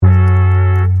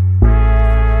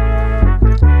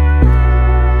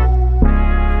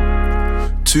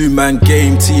Two-man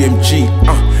game,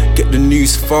 TMG, get the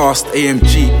news fast,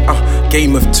 AMG,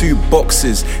 game of two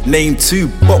boxes. Name two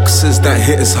boxers that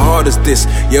hit as hard as this.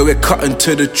 Yeah, we're cutting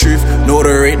to the truth, no,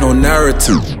 there ain't no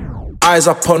narrative. Eyes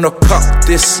up on the cup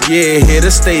this year, hear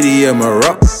the stadium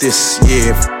erupt this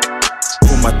year.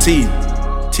 For my team,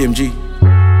 TMG.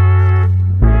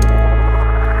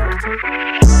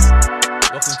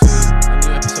 Welcome to a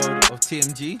new episode of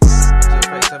TMG, episode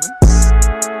 37.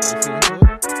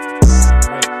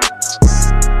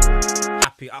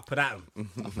 Happy up and at 'em.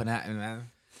 Up and at 'em,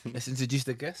 man. Let's introduce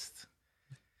the guest.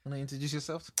 Want to introduce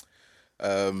yourself?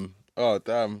 Oh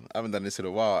damn, I haven't done this in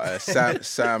a while.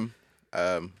 Sam.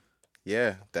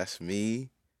 Yeah, that's me.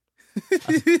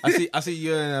 I see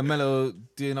you and Mello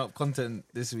doing up content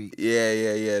this week.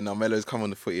 Yeah. No, Melo's come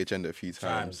on the footy agenda a few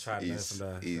times. He's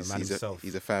the man himself.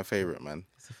 He's a fan favourite, man.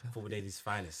 Football Daily's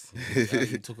finest.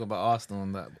 You talking about Arsenal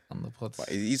on the pod. But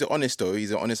he's honest though. He's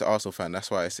an honest Arsenal fan.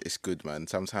 That's why it's good, man.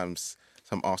 Sometimes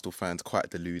some Arsenal fans quite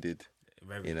deluded,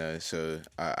 you know. So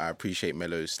I appreciate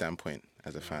Melo's standpoint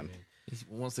as a fan. He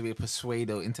wants to be a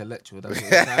persuado intellectual. That's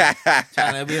what he's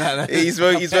trying to be like that. He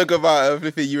spoke about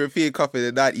the European Cup in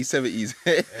the 1970s.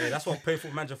 Yeah, that's what playing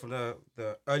football manager from the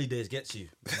early days gets you.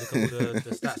 Look at all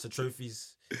the stats, the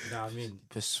trophies. You know what I mean?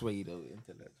 Persuado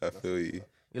intellectual. I feel you.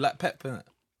 You like Pep, innit?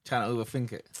 Trying to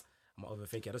overthink it. I'm not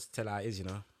overthinking. I just tell how it is, you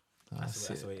know. That's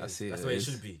the way it is. That's the way it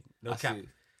should be. No cap.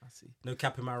 I see. No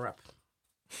cap in my rap.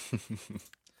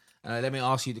 Let me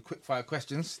ask you the quick fire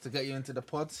questions to get you into the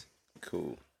pod.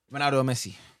 Cool. Ronaldo or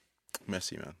Messi?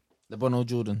 Messi, man. LeBron or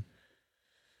Jordan?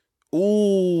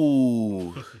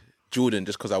 Ooh. Jordan,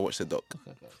 just because I watched the doc.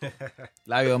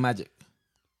 Larry or Magic?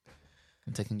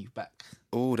 I'm taking you back.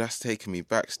 Oh, that's taking me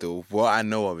back still. What I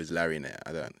know of is Larry now.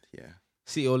 I don't, yeah.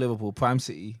 City or Liverpool? Prime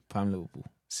City, Prime Liverpool.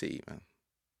 City, man.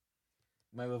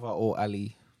 Mayweather or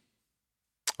Ali?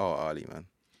 Oh, Ali, man.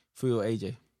 Free or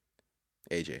AJ?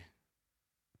 AJ.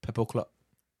 Pep or Klopp?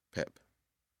 Pep.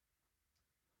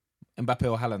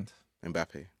 Mbappe or Haaland?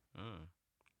 Mbappe.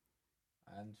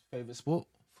 And favourite sport?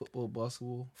 Football,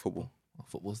 basketball? Football.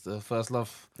 Football's the first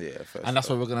love. Yeah, first. And that's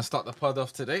where we're going to start the pod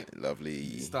off today.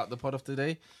 Lovely. Start the pod off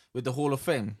today with the Hall of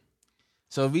Fame.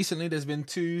 So recently there's been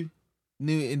two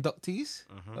new inductees.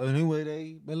 And who were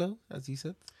they, Melo, as you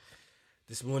said?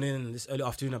 This morning, this early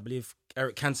afternoon, I believe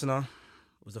Eric Cantona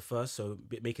was the first, so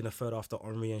making a third after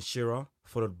Henry and Shearer,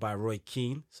 followed by Roy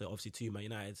Keane. So obviously two Man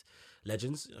United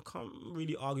legends. I can't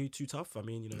really argue too tough. I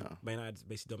mean, Man United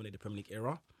basically dominated the Premier League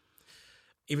era.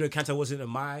 Even though Cantona wasn't in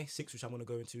my six, which I'm going to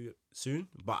go into soon,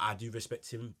 but I do respect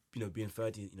him, being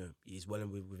third. He's well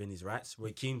within his rights.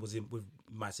 Roy Keane was in with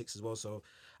my six as well, so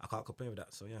I can't complain with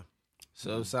that. So yeah.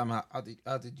 So Sam,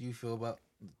 how did you feel about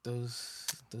those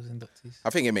inductees?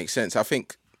 I think it makes sense. I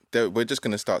think we're just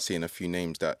going to start seeing a few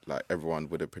names that like everyone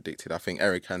would have predicted. I think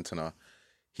Eric Cantona,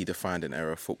 he defined an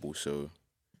era of football, so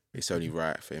it's only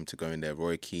right for him to go in there.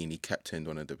 Roy Keane, he captained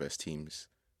one of the best teams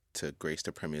to grace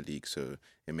the Premier League, so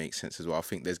it makes sense as well. I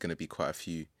think there's going to be quite a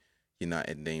few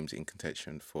United names in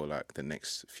contention for like the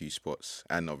next few spots,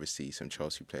 and obviously some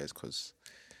Chelsea players because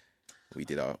we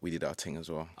did our thing as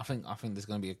well. I think there's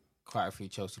going to be quite a few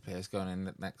Chelsea players going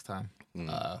in next time,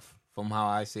 from how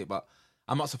I see it. But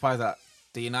I'm not surprised that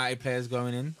the United players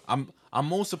going in. I'm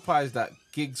more surprised that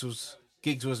Giggs was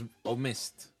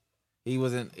missed. He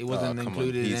wasn't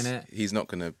included in it. He's not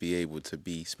going to be able to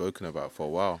be spoken about for a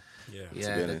while. Yeah.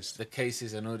 To be honest. The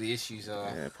cases and all the issues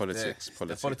are politics.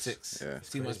 The politics. Yeah,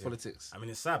 too much politics. I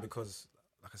mean, it's sad because,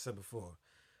 like I said before,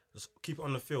 just keep it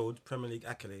on the field. Premier League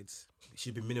accolades, it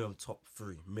should be minimum top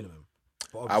 3, minimum.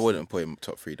 I wouldn't put him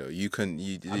top 3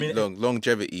 though.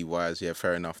 Longevity wise, yeah,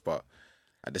 fair enough. But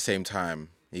at the same time,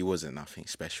 he wasn't nothing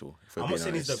special. I'm not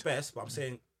saying he's the best, but I'm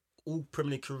saying all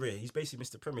Premier League career, he's basically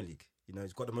Mr. Premier League.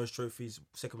 He's got the most trophies,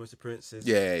 second most appearances.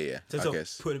 Yeah. So I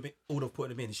guess putting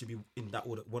him in, he should be in that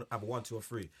order, either 1, 2, or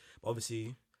 3. But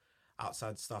obviously,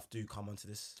 outside stuff do come into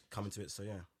it. So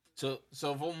yeah. So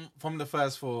from the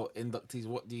first 4 inductees,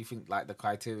 what do you think like the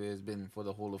criteria has been for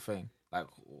the Hall of Fame? Like,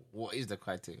 what is the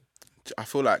criteria? I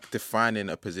feel like defining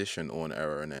a position or an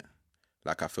era in it.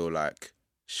 Like I feel like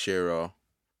Shearer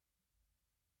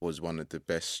was one of the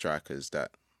best strikers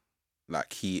that,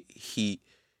 like he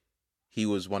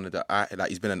was one of the like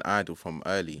he's been an idol from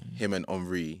early. Him and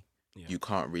Henry, you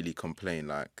can't really complain.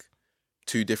 Like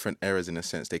 2 different eras in a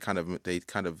sense. They kind of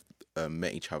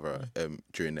met each other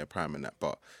during their prime and that.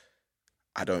 But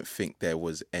I don't think there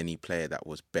was any player that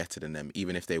was better than them,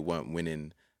 even if they weren't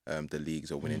winning the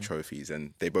leagues or winning trophies,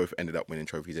 and they both ended up winning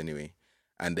trophies anyway.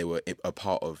 And they were a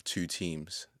part of 2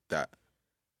 teams that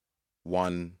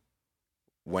one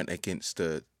went against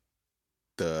the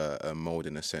mold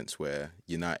in a sense where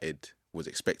United was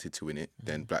expected to win it.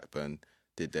 Then Blackburn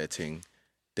did their thing.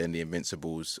 Then the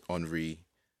Invincibles, Henry,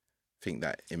 think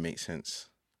that it makes sense.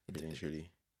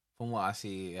 Eventually. From what I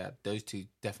see, yeah, those two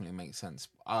definitely make sense.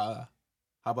 How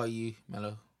about you,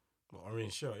 Melo? Well, Henry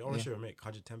and Shearer. Henry and Shearer make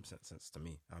 110% sense to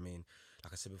me. I mean,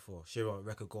 like I said before, Shearer,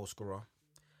 record goal scorer.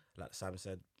 Like Simon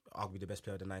said, arguably the best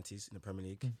player of the 90s in the Premier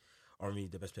League. Henry,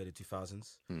 the best player of the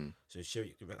 2000s. So Shearer,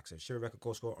 like I said, Shearer, record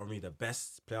goal scorer. Henry, the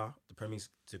best player the Premier League,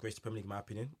 to grace the Premier League, in my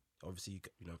opinion. Obviously,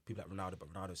 you know, people like Ronaldo,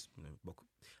 but Ronaldo's, you know,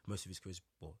 most of his career,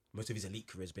 most of his elite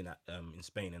career has been at in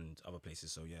Spain and other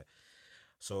places. So yeah,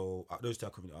 so those two I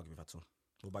couldn't really argue with at all.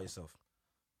 What about yourself?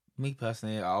 Me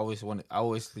personally,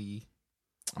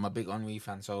 I'm a big Henry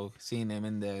fan, so seeing him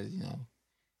in there, you know,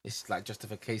 it's like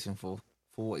justification for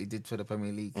what he did for the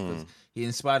Premier League, because he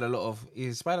inspired a lot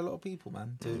of people,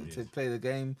 man, to play the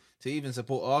game, to even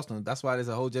support Arsenal. That's why there's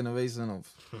a whole generation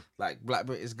of like Black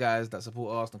British guys that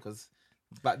support Arsenal, because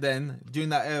back then, during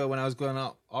that era when I was growing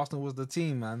up, Arsenal was the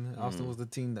team, man. Arsenal was the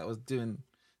team that was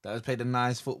played a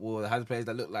nice football, that had players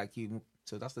that looked like you.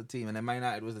 So that's the team. And then Man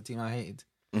United was the team I hated.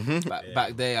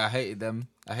 Back there, I hated them.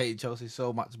 I hated Chelsea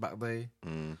so much back there.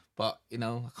 But you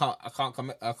know, I can't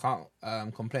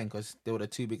complain, because they were the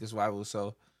two biggest rivals.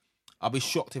 So I'll be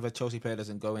shocked if a Chelsea player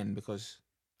doesn't go in, because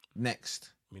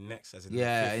next. I mean, next as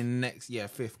in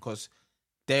fifth, because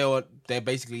they're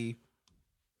basically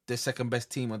the second best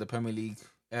team of the Premier League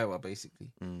era,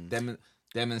 basically. Them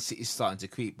and City's starting to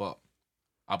creep, but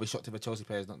I'll be shocked if a Chelsea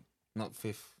player is not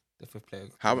fifth, the fifth player.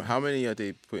 How many are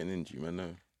they putting in? Do you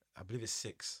know? I believe it's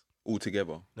 6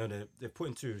 altogether. No, they're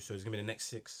putting 2, so it's gonna be the next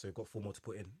 6. So we've got 4 more to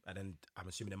put in, and then I'm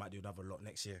assuming they might do another lot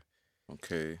next year.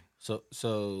 Okay. So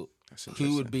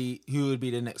who would be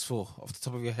the next 4 off the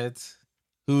top of your head?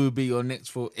 Who would be your next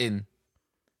 4 in?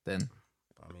 Then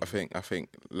I think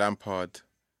Lampard,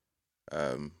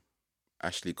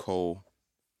 Ashley Cole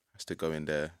has to go in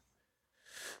there.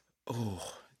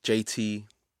 Oh, JT.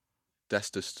 That's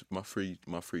just my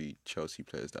three Chelsea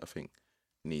players that I think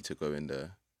need to go in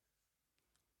there.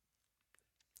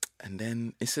 And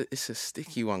then it's a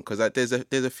sticky one, because like, there's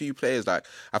a few players, like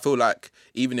I feel like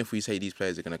even if we say these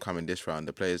players are going to come in this round,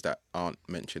 the players that aren't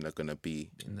mentioned are going to be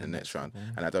in the next round.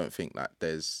 And I don't think like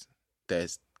there's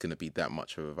going to be that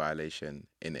much of a violation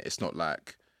in it. It's not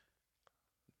like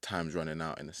time's running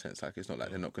out, in a sense. Like it's not like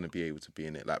they're not going to be able to be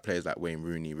in it. Like players like Wayne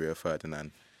Rooney, Rio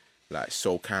Ferdinand, like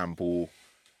Sol Campbell,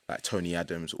 like Tony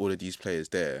Adams, all of these players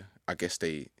there, I guess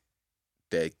they're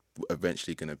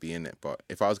eventually going to be in it. But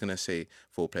if I was going to say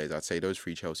 4 players, I'd say those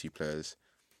 3 Chelsea players.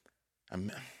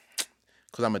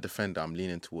 Because I'm a defender, I'm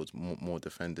leaning towards more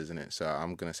defenders in it. So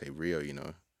I'm going to say Rio, you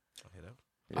know.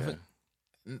 Yeah. I think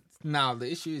now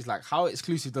the issue is like, how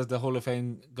exclusive does the Hall of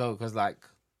Fame go? Because like,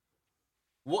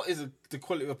 what is the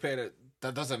quality of a player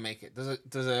that doesn't make it?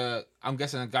 I'm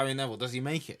guessing Gary Neville, does he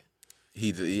make it?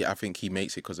 I think he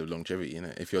makes it because of longevity,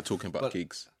 innit? If you're talking about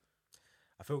gigs.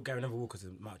 I feel Gary Neville will, because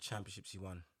of the amount of championships he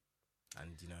won.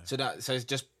 And you know, so it's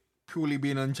just purely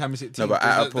being on championship team. No,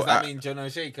 but does that mean John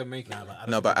O'Shea can make it?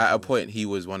 But at a point he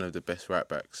was one of the best right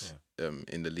backs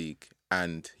in the league,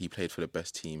 and he played for the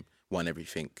best team, won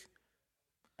everything.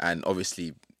 And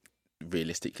obviously,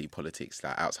 realistically, politics,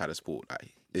 like outside of sport,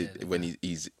 like when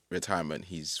he's retirement,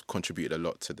 he's contributed a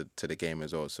lot to the game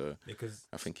as well. So because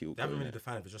I think he will. They haven't really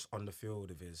defined it, but just on the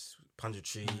field of his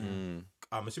punditry.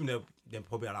 I'm assuming they'll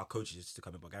probably allow coaches to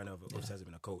come in, but Gary Neville obviously hasn't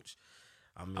been a coach.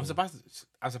 I mean, I'm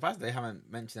surprised they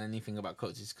haven't mentioned anything about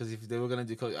coaches, because if they were going to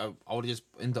do coach, I would have just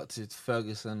inducted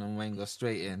Ferguson and Wenger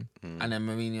straight in, and then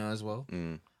Mourinho as well,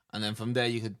 and then from there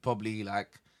you could probably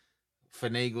like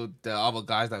finagle the other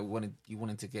guys that you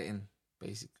wanted to get in,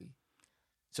 basically.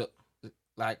 So,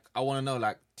 like, I want to know,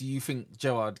 like, do you think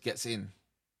Gerrard gets in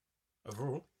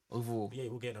overall? Yeah,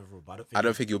 we'll get an overall, but I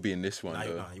don't think he'll be in this one,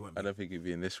 though. No, he won't be. I don't think he'll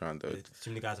be in this round, though.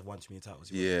 Too many guys have won too many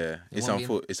titles. Yeah,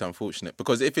 it's unfortunate,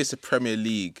 because if it's a Premier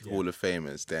League Hall of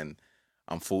Famers, then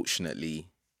unfortunately,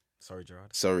 sorry,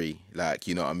 Gerrard. Sorry, like,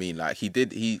 you know what I mean. Like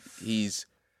he's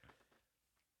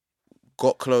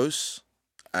got close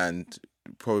and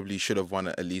probably should have won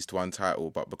at least one title,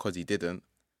 but because he didn't,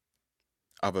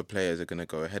 other players are going to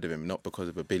go ahead of him, not because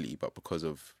of ability, but because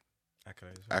of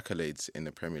accolades in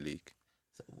the Premier League.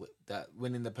 So that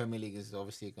winning the Premier League is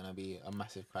obviously going to be a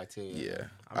massive criteria. Yeah,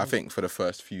 I think for the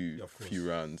first few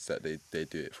rounds that they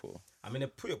do it for. I mean, they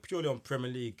put it purely on Premier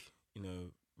League, you know,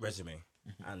 resume,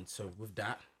 and so with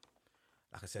that,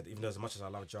 like I said, even though as much as I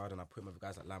love Gerrard and I put him with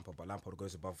guys like Lampard, but Lampard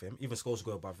goes above him. Even Scholes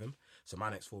go above him. So my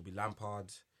next 4 will be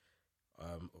Lampard.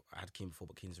 I had Keane before,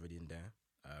 but Keane's already in there.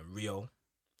 Rio,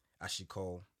 Ashley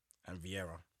Cole, and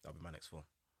Vieira. That'll be my next 4.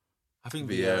 I think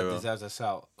Vieira deserves a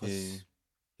shout, because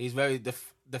he's very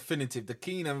definitive. The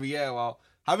Keane and Vieira,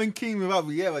 having Keane without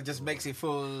Vieira just makes it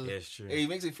feel. Yeah, it's true. It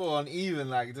makes it feel uneven.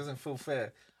 Like it doesn't feel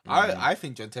fair. I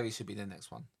think John Terry should be the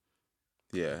next one.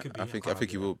 Yeah, Could be, I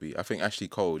think he will be. I think Ashley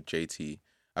Cole, JT,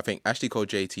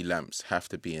 Lamps have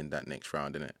to be in that next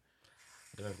round, innit?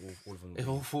 I don't know if all of them. If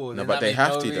all four, No, then but that they means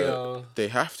have no to though. Rio, They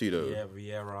have to though. Yeah,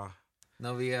 Vieira,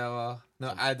 no Vieira,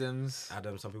 no Adams.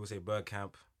 Adam. Some people say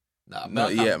Bergkamp. Nah,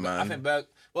 Not Bergkamp, yet, man. I think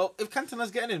well, if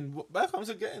Cantona's getting in,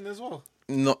 Bergkamp's getting as well.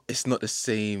 It's not the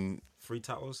same. 3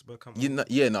 titles,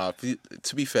 Bergkamp.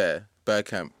 To be fair,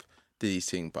 Bergkamp did his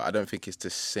thing, but I don't think it's the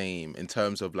same in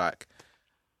terms of like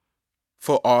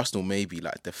for Arsenal maybe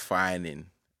like defining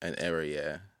an era,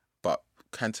 yeah. But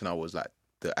Cantona was like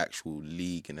the actual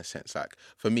league in a sense. Like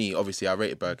for me, obviously, I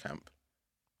rated Bergkamp,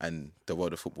 and the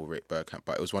world of football rated Bergkamp,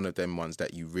 but it was one of them ones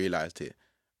that you realised it.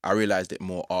 I realised it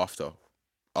more after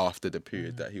the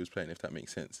period that he was playing, if that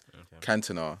makes sense. Okay.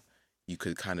 Cantona, you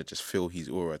could kind of just feel his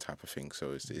aura type of thing.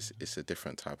 So it's a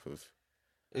different type of.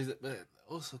 Is it? But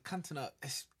also, Cantona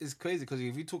is crazy because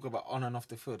if you talk about on and off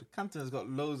the field, Cantona's got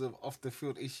loads of off the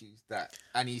field issues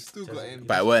and he's still got in.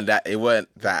 But it weren't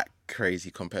that crazy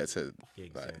compared to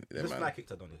like just fly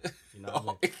kicked on it. You know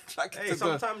what I mean? Hey,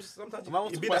 sometimes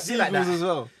it be like seagulls that as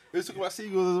well. Let's talk about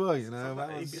seagulls as well. You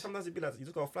know, sometimes it be like you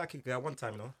just got a fly kick at one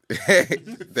time, you know.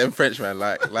 Them Frenchmen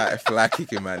like fly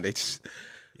kicking, man. They just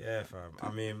yeah, fam.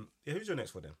 I mean, who's your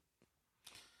next one then?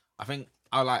 I think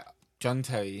I like John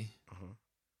Terry,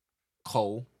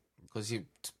 Cole, because he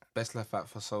best left back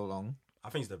for so long. I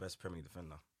think he's the best Premier League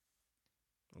defender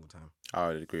all the time. I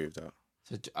would agree with that.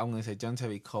 So I'm going to say John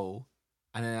Terry, Cole,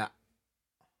 and then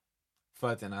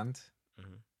Ferdinand,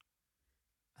 and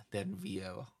then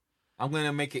Vieira. I'm going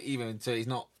to make it even so it's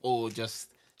not all just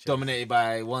dominated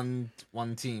by one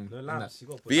team. No, Lamps.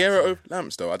 Vieira over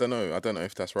Lamps though. I don't know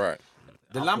if that's right.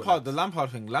 The Lampard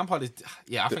thing. Lampard is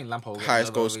I think Lampard will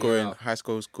highest goal scoring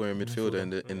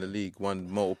midfielder in the league.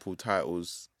 Won multiple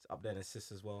titles. It's up there in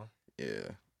assists as well.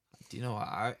 Yeah. Do you know what?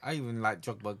 I even like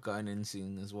Drogba going in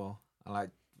soon as well. I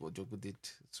like what Drogba did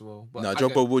as well. But no,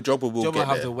 Drogba will get there.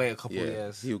 Have to wait a couple of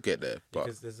years. He'll get there. But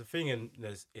because there's a thing, and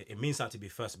it means something to be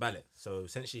first ballot. So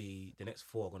essentially, the next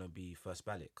 4 are going to be first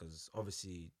ballot because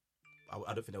obviously,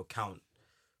 I don't think they'll count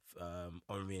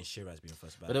Henry and Shearer as being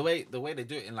first ballot. But the way they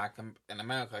do it in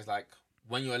America is like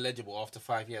when you're eligible after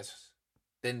 5 years,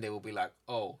 then they will be like,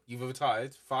 oh, you've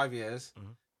retired 5 years.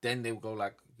 Then they will go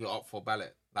like you're up for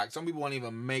ballot. Like some people won't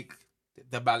even make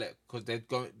the ballot because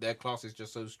their class is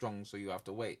just so strong, so you have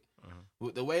to wait.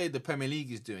 The way the Premier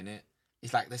League is doing it,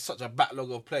 it's like there's such a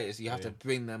backlog of players. You have to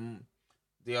bring them.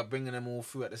 They are bringing them all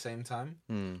through at the same time.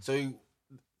 So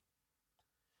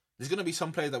there's gonna be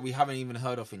some players that we haven't even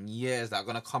heard of in years that are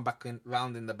gonna come back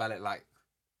round in the ballot like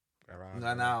round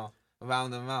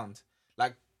and round.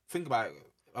 Like think about it.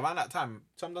 Around that time,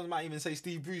 sometimes might even say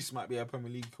Steve Bruce might be a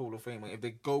Premier League Hall of Famer if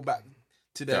they go back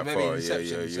to their very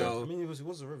inception. Yeah. So I mean, he was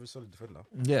a very solid defender.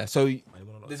 Yeah, so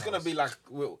there's gonna be like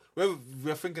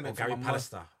we're thinking of Gary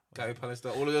Pallister.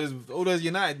 All those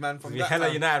United man from that hella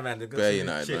time. United man. Very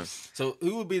United man. So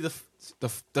who would be the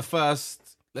first?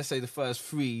 Let's say the first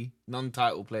 3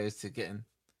 non-title players to get in.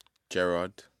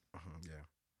 Gerrard.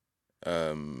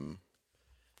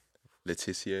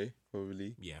 Letitia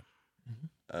probably. Yeah.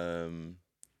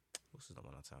 What's the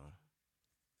one time?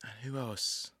 And who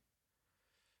else?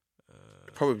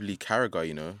 Probably Carragher,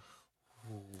 you know.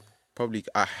 Probably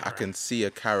I can see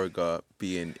a Carragher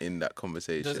being in that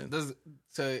conversation.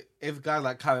 So if guys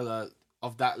like Carragher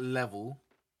of that level,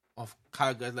 of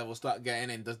Carragher's level, start getting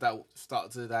in, does that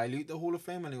start to dilute the Hall of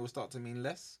Fame and it will start to mean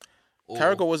less?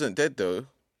 Carragher wasn't dead though.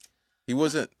 He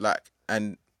wasn't like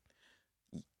and.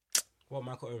 What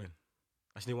Michael Owen?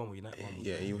 Actually, won with United.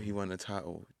 Yeah, he won a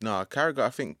title. No, Carragher. I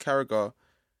think Carragher.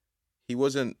 He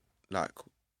wasn't like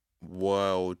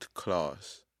world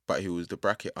class, but he was the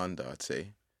bracket under, I'd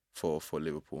say, for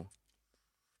Liverpool.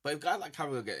 But if guys like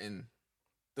Carragher get in,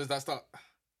 does that start?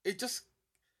 It just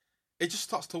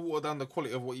starts to water down the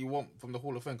quality of what you want from the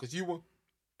Hall of Fame because you want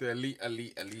the elite,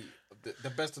 the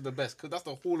best of the best because that's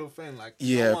the Hall of Fame. Like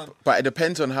but it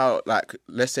depends on how. Like,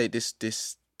 let's say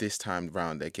this time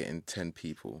round they're getting 10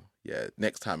 people. Yeah,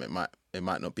 next time it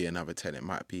might not be another 10. It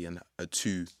might be a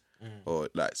 2, or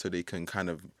like so they can kind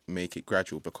of make it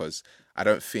gradual because I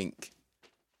don't think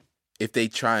if they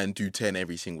try and do 10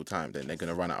 every single time, then they're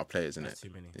gonna run out of players, isn't it? Too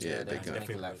many. Yeah, they're gonna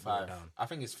make like 5. I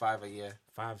think it's 5 a year.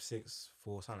 5, 6,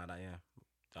 4, something like that. Yeah,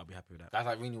 I'll be happy with that. Guys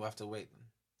like Rooney will have to wait.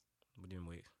 We didn't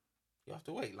wait. You have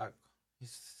to wait. Like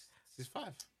he's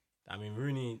 5. I mean,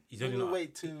 Rooney, he's only only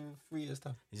wait 2-3 years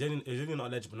time. He's only not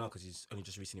eligible now because he's only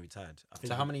just recently retired.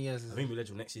 So how many years? I think we're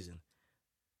eligible next season.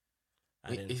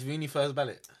 Is Rooney first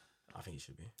ballot? I think he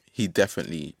should be. He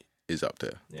definitely is up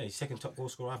there. Yeah, he's second top goal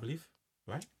scorer, I believe.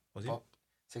 Right? Was he?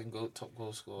 Second top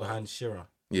goal scorer. Behind Shearer.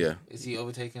 Yeah. Is he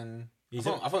overtaken? He's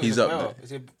I thought he's he was up Aguero. there. Is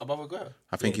he above Aguero?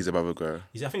 I think he's above Aguero.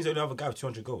 I think he's the only other guy with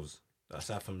 200 goals.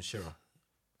 Aside from Shearer,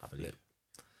 I believe.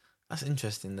 That's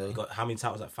interesting though. He got how many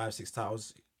titles? Like 5, 6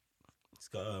 titles. He's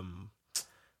got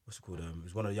what's it called?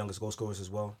 He's one of the youngest goal scorers as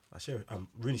well.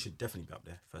 Rooney should definitely be up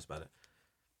there first ballot.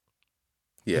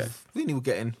 Yeah. Rooney will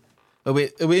get in.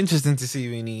 It'll be interesting to see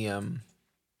Rooney.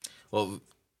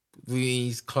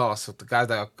 Rooney's class of the guys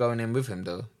that are going in with him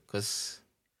though, because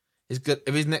it's good.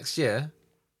 If it's next year,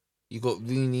 you got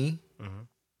Rooney,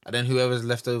 and then whoever's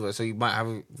left over. So you might have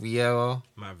Vieira.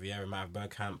 You might have Vieira, you might have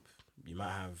Bergkamp. You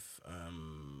might have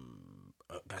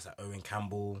guys like Owen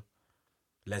Campbell,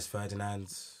 Les Ferdinand,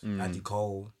 Andy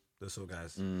Cole, those sort of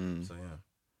guys. So yeah,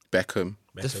 Beckham.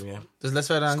 yeah. Does Les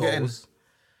Ferdinand get in?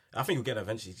 I think he'll get it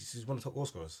eventually. He's one of the top goal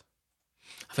scorers.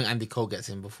 I think Andy Cole gets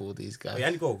in before these guys. Oh, yeah,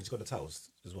 Andy Cole, he's got the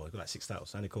titles as well. He's got like 6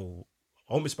 titles. Andy Cole,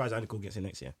 I won't be surprised if Andy Cole gets in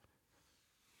next year.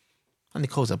 Andy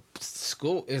Cole's a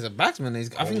batsman. I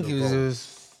think he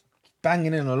was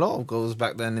banging in a lot of goals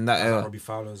back then in that era. Robbie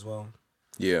Fowler as well.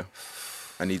 Yeah.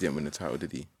 And he didn't win the title,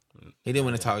 did he? He didn't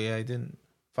win the title. Yeah, he didn't.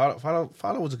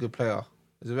 Fowler was a good player.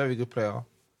 He was a very good player.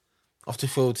 Off the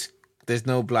field, there's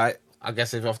no blight. I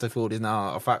guess if off the field is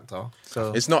now a factor.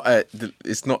 So It's not a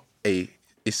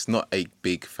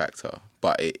big factor,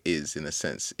 but it is in a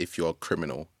sense. If you're a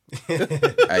criminal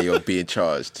and you're being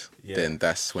charged, then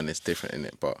that's when it's different, isn't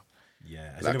it? But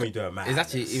yeah, it's only when you do a match. it's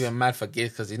actually even mad for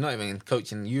Giggs because he's not even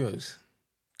coaching Euros.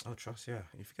 Oh, trust, yeah.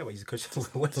 You forget what he's a coach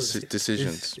of.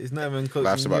 decisions. He's not even coaching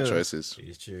Life's about Euros. choices.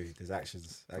 It's true. There's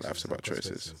actions. Life's about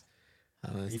choices.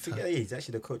 You forget he's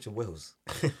actually the coach of Wales.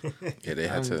 Yeah, they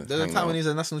had to. There's a time when he's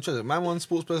a national treasure. Man won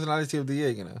Sports Personality of the Year,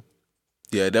 you know.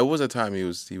 Yeah, there was a time he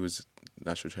was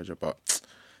national treasure, but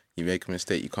you make a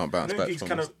mistake, you can't bounce back from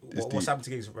kind of it's what's deep. happened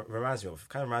to Giggs reminds me of.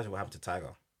 Kind of reminds me of what happened to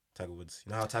Tiger Woods.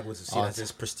 You know how Tiger Woods was seen as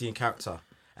this pristine character,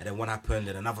 and then one happened,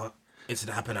 and another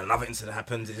incident happened, another incident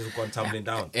happened. It's all gone tumbling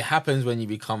down. It happens when you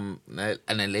become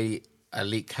an elite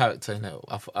character, you know.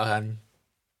 And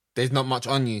there's not much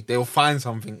on you. They'll find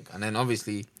something, and then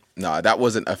obviously. No, that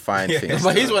wasn't a fine thing.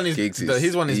 But his one is his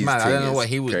mad. I don't know thing what is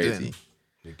he was crazy. doing.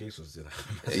 Yeah, Giggs was doing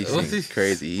He's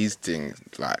crazy. He's doing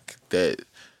like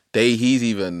he's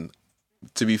even,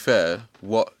 to be fair,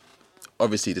 what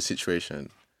obviously the situation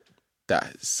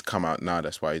that's come out now,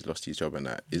 that's why he's lost his job, and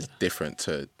that is different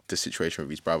to the situation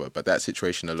with his brother. But that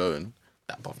situation alone,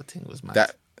 That bother thing was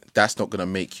mad. that's not gonna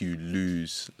make you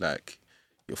lose like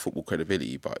your football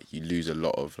credibility, but you lose a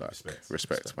lot of like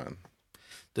respect, man.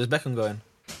 Does Beckham go in?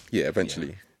 Yeah,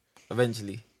 eventually.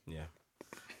 Eventually. Yeah,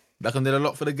 Beckham did a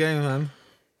lot for the game, man.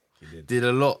 he did. Did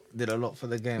a lot for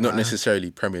the game. Not man.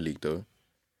 necessarily Premier League though.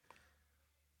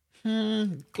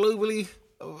 Globally,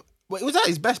 well, it was at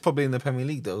his best probably in the Premier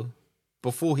League though.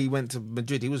 Before he went to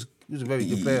Madrid, he was a very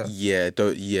good player.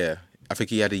 Yeah. I think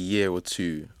he had a year or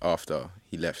two after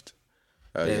he left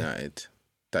United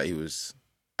that he was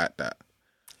at that.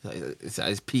 It's at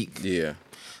his peak. Yeah.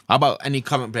 How about any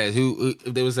current players? Who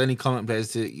if there was any current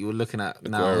players that you were looking at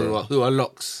now who are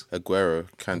locks? Aguero,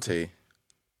 Kante.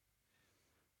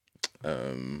 Yeah,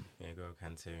 go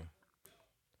Kante.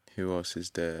 Who else is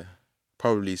there?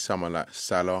 Probably someone like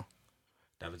Salah.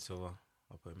 David Silva.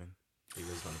 I'll put him in. He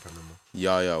was on the Premier League.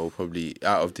 Yaya will probably,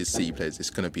 out of the City players, it's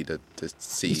going to be the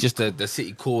City. It's just the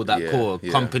City core, core.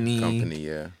 Company,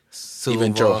 yeah. Silva.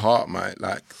 Even Joe Hart might,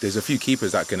 like, there's a few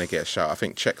keepers that are going to get a shout. I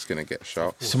think Czech's going to get a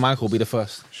shout. Schmeichel will be the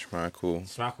first.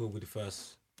 Schmeichel will be the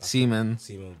first. Seaman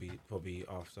will be probably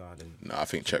after. Then No, I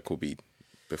think Czech will be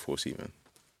before Seaman.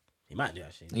 he might do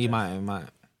actually. He might. But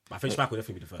I think Schmeichel will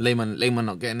definitely be the first. Lehman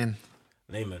not getting in.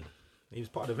 Lehman. He was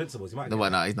part of the Invincibles. He might. No,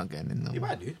 he's not getting in. No. He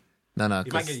might do. No.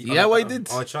 He might get, He did.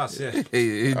 Oh, trust, yeah.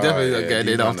 He's definitely not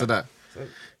getting in he's after that.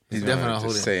 He's definitely not just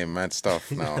holding. saying mad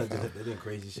stuff now. They're doing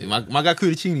crazy shit. My guy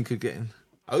Cudicini could get in.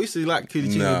 I used to like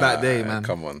Cudicini back day, man.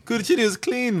 Come on. Cudicini was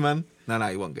clean, man. No,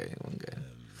 he won't get in.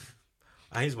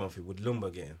 Here's one for you. Would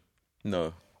Lumba get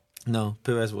in? No.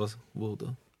 Perez will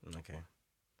though. Okay.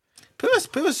 Perez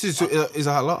is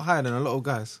a lot higher than a lot of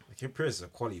guys. Okay, Perez is a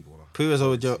quality baller. Perez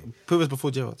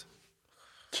before Gerrard.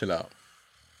 Chill out.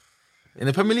 In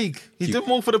the Premier League, he's done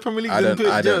more for the Premier League I than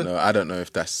don't Gerrard. know. I don't know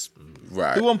if that's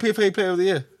right. Who won PFA Player of the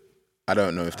Year? I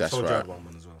don't know if that's saw right. Gerrard won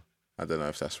one as well. I don't know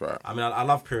if that's right. I mean, I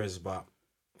love Perez, but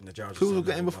the Gerrard. Who will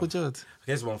get in before Gerrard?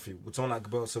 Here's one for you. Would someone like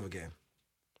Gilberto Silva get in?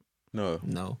 No.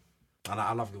 And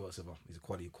I love Gilberto Silva. He's a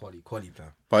quality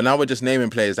player. But now we're just naming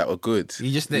players that were good.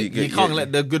 You can't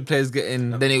let the good players get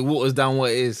in. Then it waters down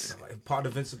what it is. Part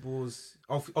of the Invincibles.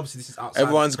 obviously this is outside.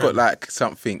 Everyone's the Prem. got like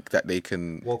something that they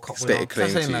can World Cup state a winner. claim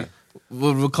Saying to. like,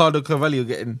 will Ricardo Carvalho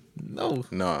getting no?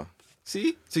 No,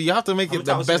 See, so you have to make it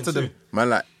the best of them. man,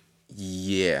 like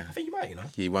yeah, I think you might, you know.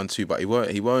 he won 2, but he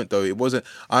won't. He won't though. It wasn't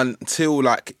until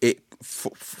like it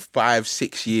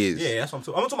 5-6 years. Yeah, that's what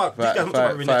I'm talking about. These guys, I'm talking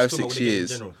about the next 5-6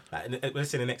 years. in general. Like, let's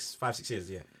say the next 5-6 years.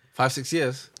 Yeah. 5-6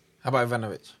 years. How about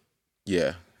Ivanovic?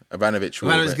 Yeah, Ivanovic will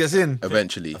Ivanovic gets in.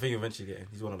 eventually. I think eventually,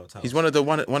 he's one of the top. He's one of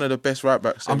the best right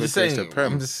backs. I'm ever just graced saying. the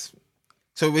Prem.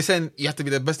 So we're saying you have to be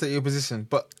the best at your position,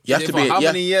 but You have to be- how yeah.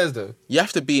 many years though? You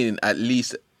have to be in at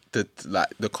least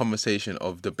the conversation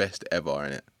of the best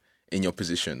ever in your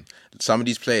position. Some of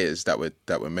these players that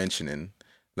we're mentioning,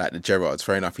 like the Gerrards,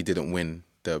 fair enough, he didn't win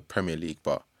the Premier League,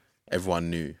 but everyone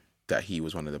knew that he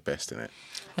was one of the best in it.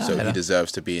 So he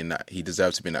deserves to be in that. He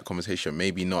deserves to be in that conversation.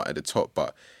 Maybe not at the top,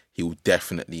 but he will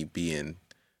definitely be in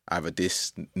either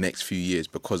this next few years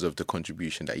because of the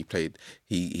contribution that he played.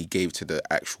 He gave to the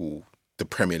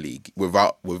Premier League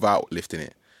without lifting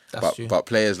it. That's true. But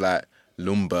players like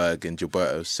Lundberg and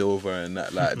Gilberto Silva and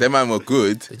that, like, them man were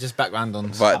good, They're just background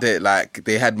on. but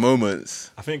they had moments.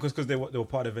 I think because they were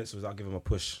part of the events, I'll give him a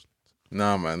push.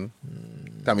 Nah, man.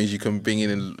 That means you can bring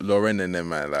in Lauren and them,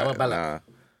 man. How Like, about Ballack?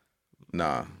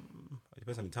 nah, It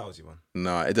depends on the titles you won.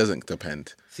 nah. It doesn't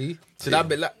depend. See, so that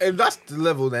bit, like, if that's the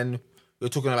level, then you're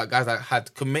talking about guys that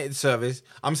had committed service.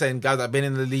 I'm saying guys that have been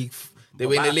in the league. They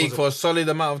were in the Ballack league was for a solid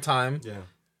amount of time. Yeah.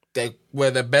 They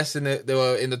were the best in it. They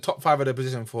were in the top 5 of their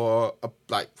position for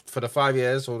the 5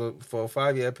 years or for a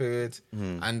 5-year period,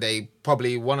 and they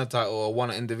probably won a title or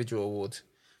won an individual award.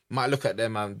 Might look at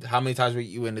them and how many times were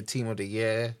you in the team of the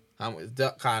year?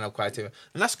 That kind of criteria,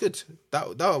 and that's good.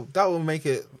 That will make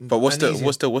it. But what's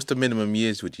easier. the minimum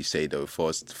years would you say though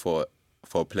for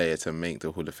a player to make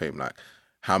the Hall of Fame? Like,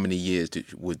 how many years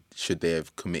should they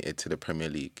have committed to the Premier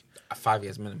League? 5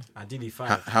 years minimum? Ideally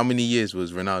 5. How many years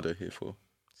was Ronaldo here for?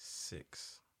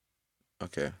 6.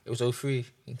 Okay. It was 03.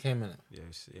 He came in it. Yeah,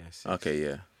 6. Okay,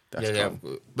 yeah. That's Yeah. calm.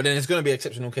 But then it's going to be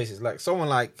exceptional cases. Like someone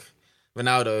like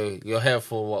Ronaldo, you're here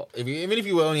for what? Even if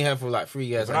you were only here for like 3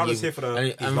 years, Ronaldo's here for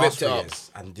his and last ripped 3 it up.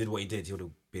 years and did what he did, he would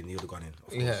have gone in. Of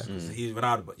course. Yeah. He's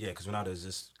Ronaldo, but because Ronaldo is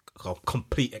just a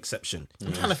complete exception.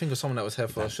 I'm trying to think of someone that was here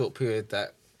for a short period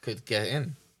that could get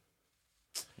in.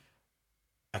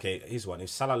 Okay, here's one. If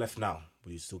Salah left now,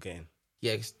 would you still get in?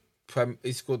 Yeah,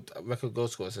 he scored record goal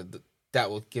scorer, so that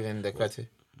would give him the credit.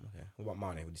 Okay. What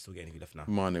about Mane? Would you still get in if he left now?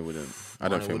 Mane wouldn't. I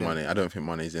don't think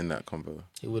Mane's in that combo.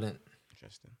 He wouldn't.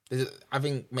 Interesting. I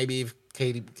think maybe if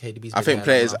KDB's. I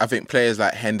think players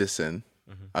like Henderson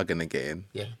are gonna get in.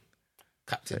 Yeah,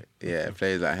 captain. Yeah,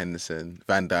 players like Henderson,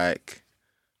 Van Dijk,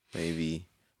 maybe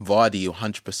Vardy,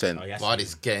 100%. Oh, yeah.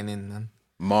 Vardy's getting in, man.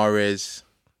 Mahrez,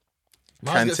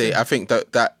 Mahrez gets Kante. in. I think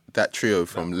that trio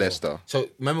from Leicester So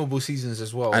memorable seasons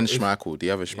as well. and If- Schmeichel,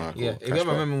 the other Schmeichel. Yeah, if you have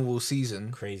a memorable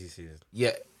season, Crazy season.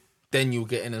 yeah, then you'll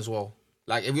get in as well.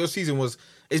 Like if your season was,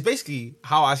 it's basically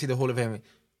how I see the Hall of Fame.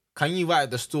 Can you write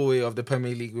the story of the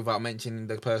Premier League without mentioning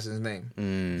the person's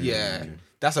name? Yeah,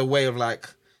 that's a way of like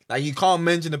you can't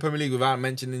mention the Premier League without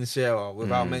mentioning Shearer,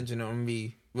 without mentioning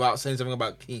Henry, without saying something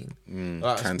about Keane,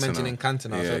 without Cantona. mentioning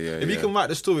Cantona. Yeah, So yeah, if you yeah. can write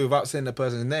the story without saying the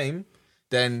person's name,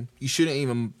 then you shouldn't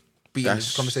even be in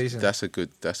this conversation. That's a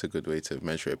good way to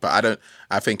measure it. But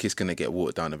I think it's gonna get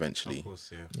watered down eventually. Of course,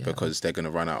 yeah. Because they're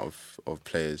gonna run out of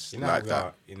players You know like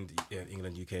how we that. are in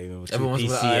England, UK. Everyone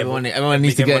needs make to get everyone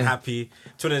in. happy.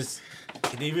 To be honest,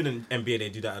 even in NBA they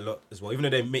do that a lot as well. Even though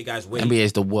they make guys wait. NBA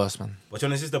is the worst, man. But to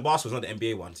be honest, the basketball's not the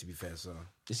NBA one. To be fair, so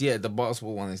The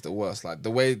basketball one is the worst. Like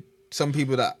the way some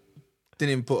people that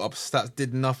didn't put up stats,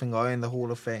 did nothing, are in the Hall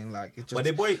of Fame. Like it's just,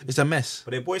 it's a mess.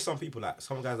 But they boy some people like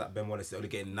some guys like Ben Wallace. They're only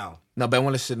getting now. No, Ben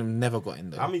Wallace should have never got in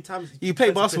though. How many times You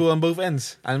play basketball on both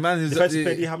ends, and man, is Defensive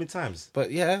player, how many times? But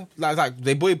yeah, like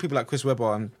they bully people like Chris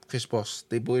Webber and Chris Bosh.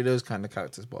 They bully those kind of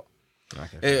characters. But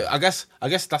I guess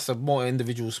that's a more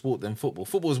individual sport than football.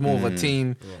 Football is more of a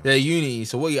team. They're unity.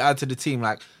 So what you add to the team,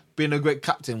 like being a great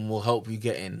captain, will help you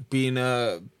get in. Being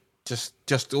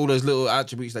just all those little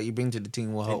attributes that you bring to the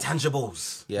team will help.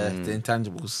 Intangibles. Yeah, the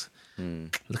intangibles.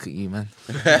 Look at you, man.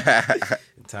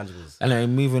 Intangibles. Anyway,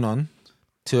 moving on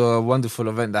to a wonderful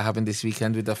event that happened this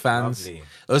weekend with the fans. Lovely.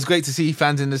 It was great to see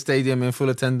fans in the stadium in full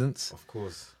attendance. Of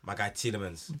course, my guy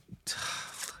Tielemans. One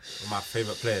of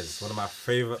my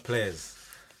favourite players.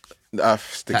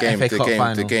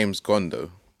 The game's gone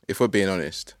though. If we're being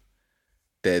honest,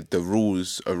 the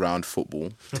rules around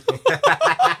football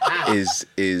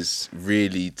is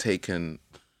really taken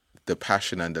the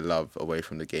passion and the love away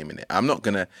from the game in it. I'm not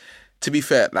gonna, to be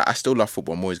fair, like I still love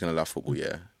football. I'm always gonna love football.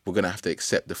 Yeah, we're gonna have to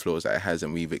accept the flaws that it has,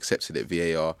 and we've accepted it.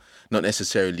 VAR, not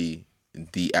necessarily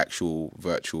the actual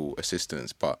virtual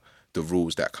assistants, but the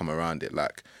rules that come around it.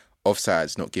 Like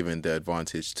offside's not giving the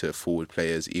advantage to forward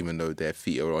players, even though their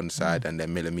feet are onside and their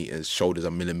millimeters, shoulders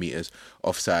are millimeters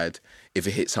offside. If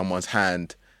it hits someone's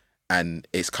hand and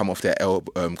it's come off their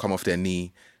elbow, come off their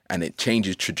knee, and it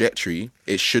changes trajectory,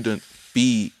 it shouldn't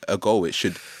be a goal. It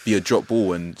should be a drop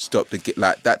ball and stop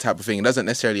like that type of thing. It doesn't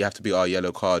necessarily have to be a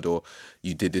yellow card or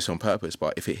you did this on purpose.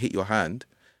 But if it hit your hand,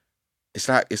 it's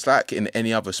like in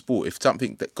any other sport. If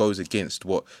something that goes against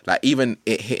what, like even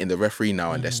it hitting the referee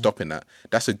now and they're stopping that,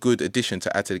 that's a good addition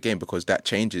to add to the game because that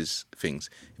changes things.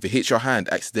 If it hits your hand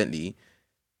accidentally,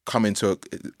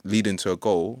 lead into a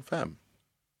goal, fam,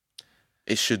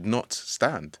 it should not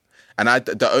stand. And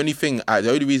the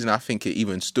only reason I think it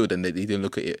even stood and they didn't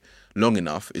look at it long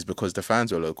enough is because the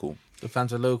fans were local. The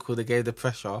fans were local. They gave the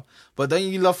pressure. But don't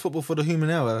you love football for the human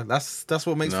error? That's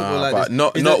what makes football like but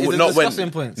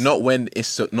this. Not when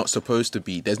it's not supposed to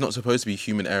be. There's not supposed to be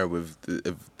human error with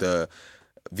the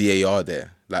VAR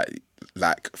there.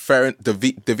 Like fair. The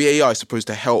VAR is supposed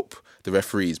to help the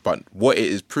referees, but what it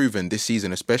is proven this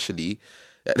season, especially,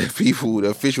 that the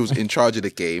officials in charge of the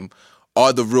game,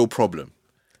 are the real problem.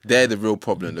 They're the real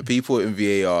problem. The people in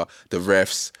VAR, the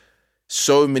refs,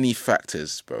 so many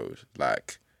factors, bro.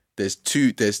 Like it's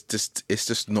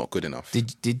just not good enough.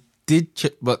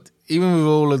 But even with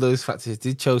all of those factors,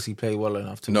 did Chelsea play well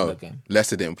enough to win that game?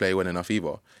 Leicester didn't play well enough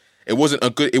either. It wasn't a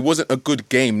good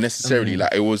game necessarily.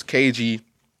 Like it was cagey,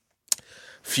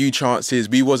 few chances.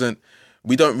 We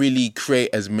don't really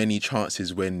create as many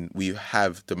chances when we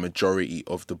have the majority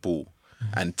of the ball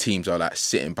and teams are like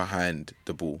sitting behind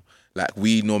the ball. Like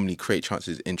we normally create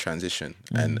chances in transition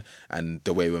and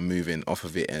the way we're moving off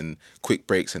of it and quick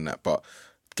breaks and that. But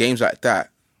games like that,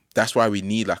 that's why we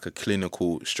need like a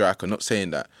clinical striker. Not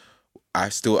saying that I'm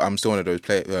still one of those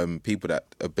people that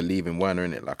believe in Werner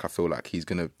in it. Like I feel like he's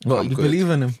gonna come good. Believe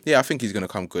in him? Yeah, I think he's gonna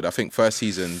come good. I think first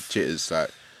season jitters like.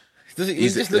 It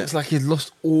just looks like he's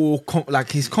lost all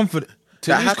his confidence.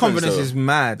 His confidence is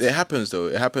mad. It happens though.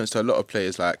 It happens to a lot of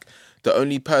players. Like the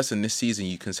only person this season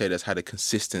you can say that's had a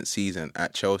consistent season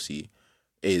at Chelsea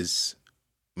is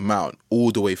Mount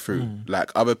all the way through.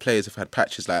 Like other players have had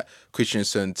patches like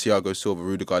Christensen, Thiago Silva,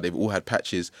 Rudiger. They've all had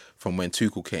patches from when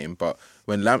Tuchel came. But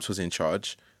when Lamps was in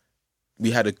charge,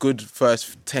 we had a good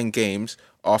first 10 games.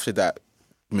 After that,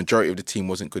 majority of the team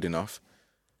wasn't good enough.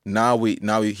 Now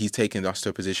he's taken us to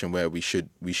a position where we should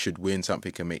win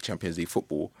something and make Champions League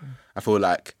football. I feel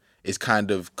like it's kind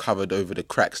of covered over the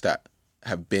cracks that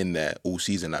have been there all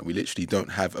season. Like we literally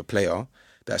don't have a player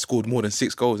that scored more than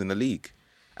 6 goals in the league,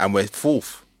 and we're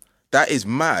fourth. That is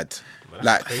mad.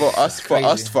 Like for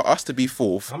us to be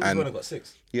fourth. How many got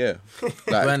 6? Yeah,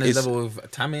 like, we're on the level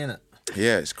with Tammy, innit?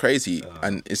 Yeah, it's crazy,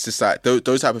 and it's just like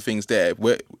those type of things. There,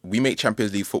 we make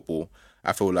Champions League football.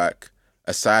 I feel like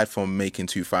aside from making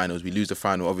 2 finals, we lose the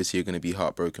final. Obviously, you're going to be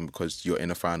heartbroken because you're in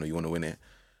a final, you want to win it.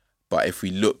 But if we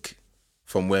look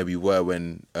from where we were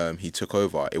when he took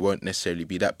over, it won't necessarily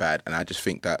be that bad. And I just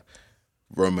think that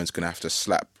Roman's going to have to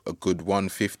slap a good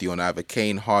 150 on either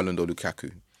Kane, Haaland or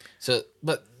Lukaku. So,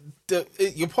 but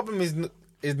your problem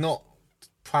is not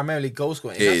primarily goal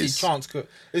scoring. It's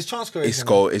actually chance creation.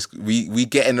 We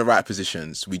get in the right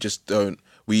positions. We just don't.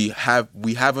 We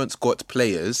haven't got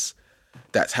players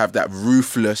that have that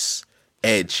ruthless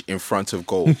edge in front of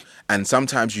goal. And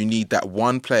sometimes you need that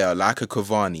one player like a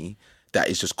Cavani that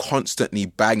is just constantly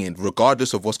banging,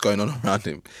 regardless of what's going on around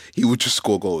him. He will just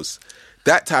score goals.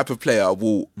 That type of player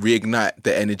will reignite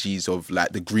the energies of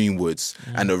like the Greenwoods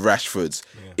and the Rashfords.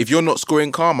 Yeah. If you're not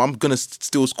scoring calm, I'm going to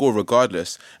still score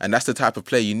regardless. And that's the type of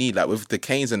player you need. Like with the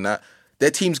Canes and that,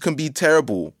 their teams can be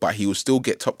terrible, but he will still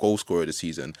get top goal scorer this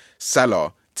season.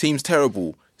 Salah, team's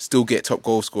terrible, still get top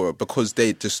goal scorer because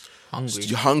they're just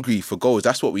hungry for goals.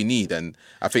 That's what we need. And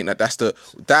I think that's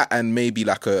that and maybe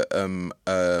like a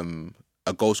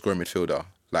goal scorer midfielder.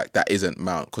 Like that isn't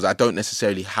Mount, because I don't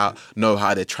necessarily know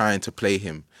how they're trying to play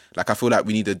him. Like I feel like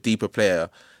we need a deeper player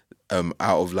out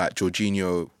of like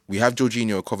Jorginho. We have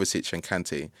Jorginho, Kovacic and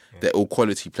Kante. They're all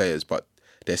quality players, but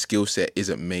their skill set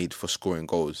isn't made for scoring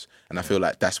goals. And I feel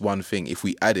like that's one thing. If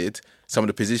we added some of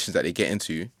the positions that they get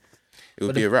into, it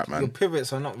would be a wrap, man. Your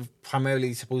pivots are not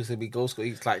primarily supposed to be goal scorers.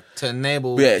 It's like to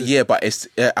enable. Yeah, but it's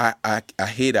I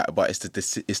hear that, but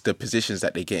it's the positions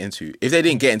that they get into. If they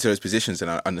didn't get into those positions, then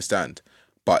I understand.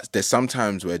 But there's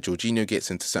sometimes where Jorginho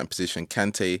gets into certain position,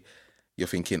 Kante, you're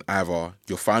thinking either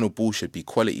your final ball should be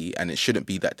quality and it shouldn't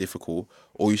be that difficult,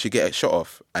 or you should get a shot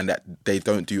off, and that they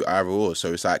don't do either or.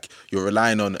 So it's like you're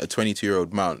relying on a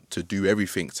 22-year-old Mount to do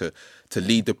everything, to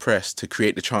lead the press, to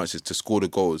create the chances, to score the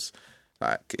goals.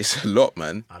 Like, it's a lot,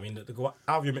 man. I mean, out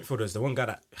of your midfielders, the one guy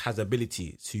that has the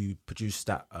ability to produce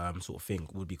that sort of thing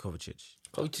would be Kovacic.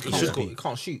 He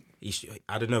can't shoot.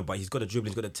 I don't know, but he's got the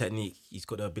dribbling, he's got the technique, he's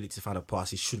got the ability to find a pass.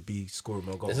 He should be scoring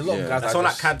more goals. There's a lot of guys. That's all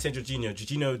like Kante and Jorginho.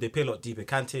 Jorginho, they play a lot deeper.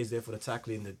 Kante is there for the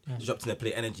tackling, the drops in their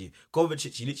play energy.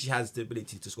 Kovacic, he literally has the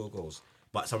ability to score goals,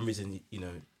 but for some reason,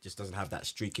 just doesn't have that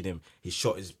streak in him. His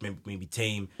shot is maybe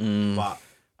tame, but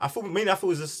I thought it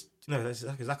was just.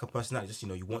 It's like a personality. Just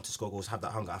you want to score goals, have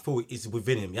that hunger. I feel it's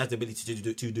within him. He has the ability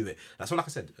to do it. That's why, like I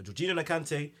said, Jorginho and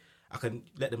Kante, I can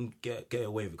let them get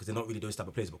away with it because they're not really those type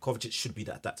of players. But Kovacic should be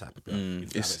that type of player. If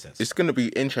that makes sense. It's going to be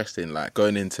interesting, like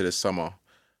going into the summer,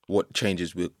 what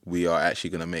changes we are actually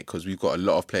going to make because we've got a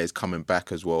lot of players coming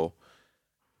back as well.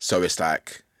 So it's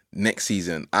like next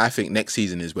season. I think next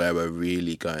season is where we're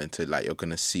really going to you're going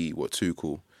to see what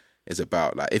Tuchel is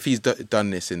about. Like if he's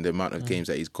done this in the amount of games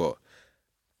that he's got.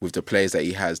 With the players that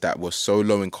he has that was so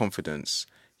low in confidence,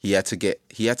 he had to get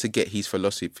his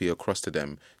philosophy across to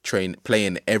them.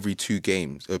 Playing every 2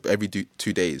 games, every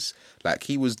 2 days. Like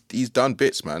he's done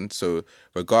bits, man. So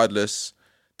regardless,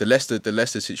 the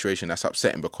Leicester situation that's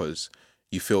upsetting because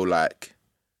you feel like,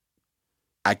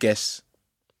 I guess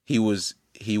he was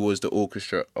the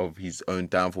orchestra of his own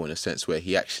downfall in a sense where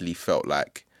he actually felt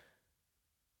like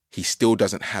he still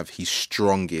doesn't have his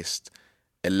strongest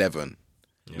 11.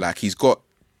 Yeah. Like he's got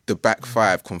the back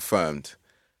 5 confirmed,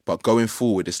 but going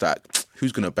forward, it's like,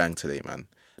 who's going to bang today, man?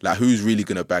 Like, who's really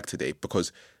going to bang today?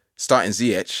 Because starting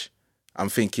Ziyech, I'm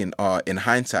thinking, in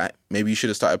hindsight, maybe you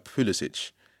should have started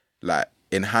Pulisic. Like,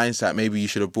 in hindsight, maybe you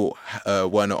should have brought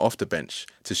Werner off the bench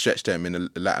to stretch them in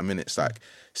the latter minutes. Like,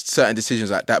 certain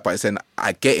decisions like that, but then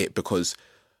I get it because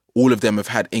all of them have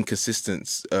had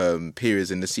inconsistent periods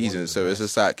in the season. So it's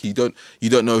just like, you don't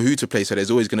know who to play. So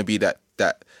there's always going to be that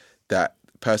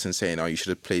person saying, "Oh, you should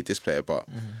have played this player," but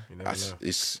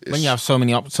it's when you have so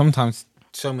many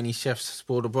chefs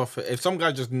spoil the broth. If some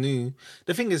guy just knew,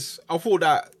 the thing is, I thought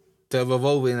that the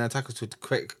revolving attackers would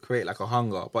create like a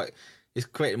hunger, but it's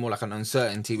creating more like an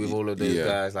uncertainty with all of those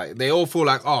guys. Like they all feel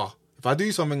like, if I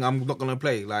do something, I'm not gonna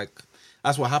play. Like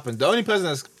that's what happens. The only person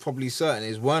that's probably certain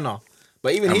is Werner,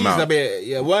 but even he's a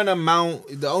bit Werner,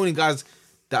 Mount, the only guys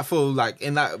that feel like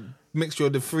in that mixture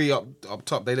of the 3 up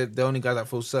top, they're the only guys that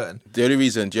feel certain. The only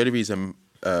reason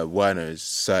Werner is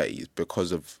certain is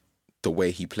because of the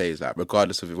way he plays. Like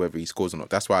regardless of whether he scores or not,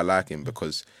 that's why I like him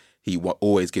because he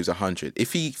always gives 100.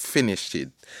 If he finished,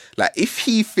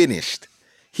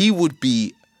 he would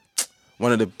be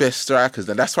one of the best strikers.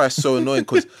 And that's why it's so annoying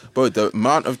because, bro, the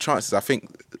amount of chances, I think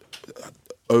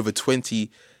over 20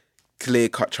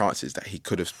 clear-cut chances that he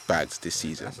could have bagged this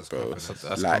season, bro.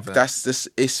 That's just,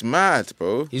 it's mad,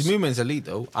 bro. His movement's elite,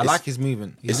 though. I like his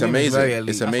movement. It's amazing.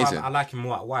 It's amazing. I like him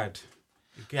more out wide.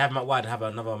 You can have him out wide and have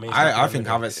another amazing. I think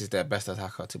Havertz is their best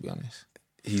attacker, to be honest.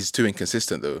 He's too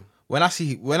inconsistent, though. When I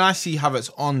see Havertz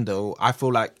on, though, I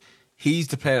feel like he's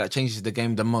the player that changes the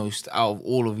game the most out of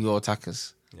all of your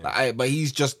attackers. Yeah. But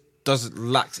he's just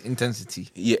lacks intensity.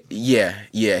 Yeah.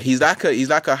 He's like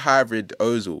a hybrid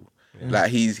Ozil.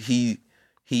 Like he's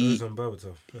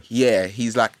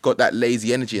like got that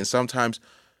lazy energy, and sometimes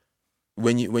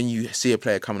when you see a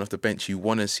player coming off the bench, you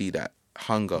want to see that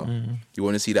hunger, you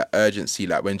want to see that urgency.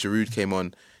 Like when Giroud came on,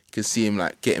 you can see him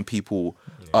like getting people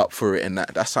up for it, and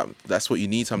that's what you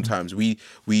need. Sometimes we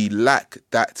lack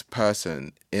that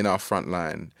person in our front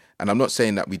line, and I'm not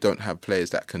saying that we don't have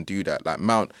players that can do that. Like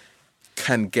Mount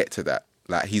can get to that.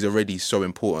 Like he's already so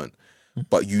important,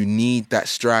 but you need that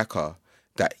striker.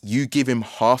 That you give him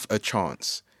half a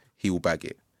chance, he will bag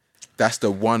it. That's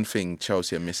the one thing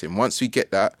Chelsea are missing. Once we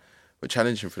get that, we're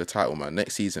challenging for the title, man.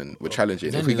 Next season, we're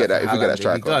challenging. If we get that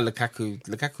striker. We got Lukaku.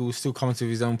 Lukaku will still come to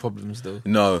his own problems, though.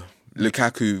 No. We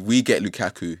get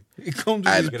Lukaku. He comes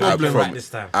to his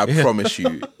problems. I promise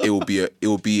you, it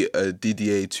will be a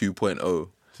Didier 2.0.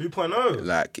 2.0.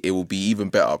 Like it will be even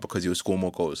better because he'll score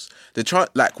more goals.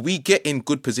 We get in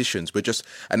good positions.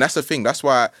 And that's the thing. That's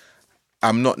why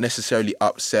I'm not necessarily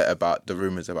upset about the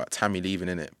rumours about Tammy leaving,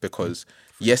 innit? Because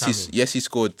he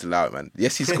scored loud, man.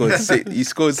 Yes, he scored he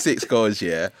scored 6 goals,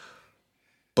 yeah.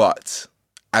 But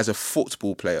as a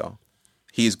football player,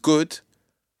 he is good,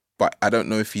 but I don't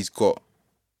know if he's got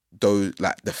those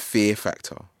the fear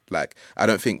factor. Like I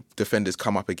don't think defenders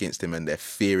come up against him and they're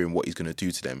fearing what he's gonna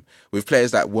do to them. With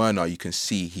players like Werner, you can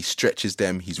see he stretches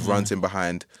them, he runs in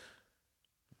behind.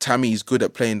 Tammy's good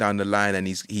at playing down the line and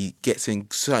he gets in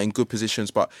certain good positions,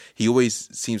 but he always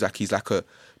seems like he's like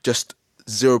just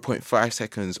 0.5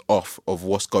 seconds off of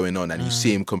what's going on, and you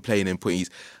see him complaining, putting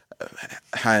his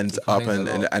hands up,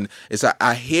 and it's like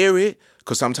I hear it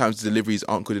because sometimes the deliveries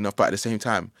aren't good enough, but at the same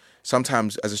time,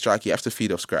 sometimes as a striker, you have to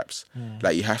feed off scraps.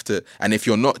 Like you have to, and if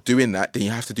you're not doing that, then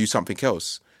you have to do something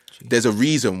else. There's a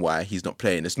reason why he's not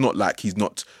playing. It's not like he's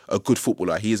not a good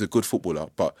footballer. He is a good footballer.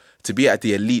 But to be at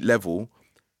the elite level,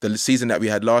 the season that we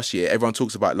had last year, everyone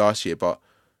talks about last year, but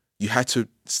you had to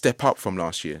step up from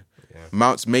last year. Yeah.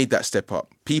 Mount's made that step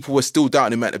up. People were still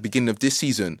doubting him at the beginning of this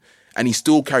season, and he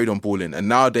still carried on balling. And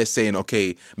now they're saying,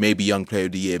 okay, maybe Young Player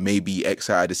of the Year, maybe X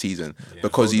out of the season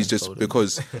because he's just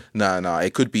because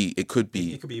it could be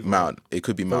Mount. It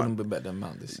could be Mount. Foden better than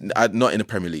Mount this season. Not in the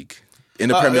Premier League. In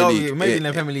the Premier League, maybe in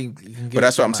the Premier League. You can give but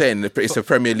that's what I'm saying. It's a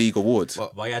Premier League award.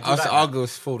 But yeah, I was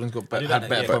Argos Foden's got had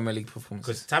better yeah. Premier League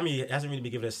performances. Because Tammy hasn't really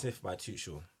been given a sniff by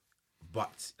Tuchel.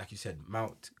 But like you said,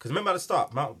 Mount. Because remember at the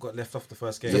start, Mount got left off the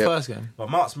first game. The first game. But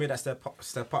Mount's made that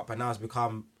step up, and now has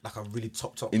become like a really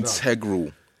top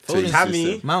integral.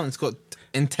 Mount's got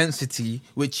intensity,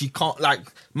 which you can't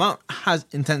Mount has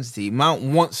intensity. Mount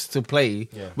wants to play,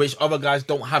 which other guys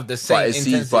don't have the same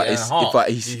intensity.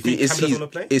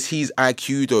 It's his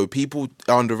IQ though. People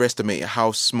underestimate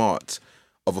how smart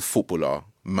of a footballer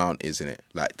Mount is in it.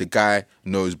 Like the guy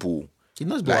knows ball. He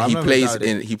knows ball. Like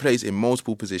he plays in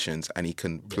multiple positions and he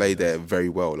can play there very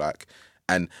well. Like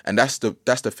and that's the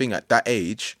thing at that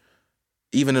age.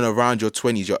 Even in around your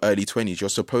 20s, your early 20s, you're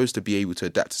supposed to be able to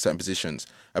adapt to certain positions.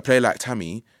 A player like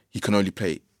Tammy, he can only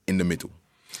play in the middle.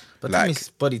 But Tammy's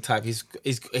body type, he's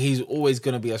always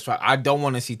going to be a striker. I don't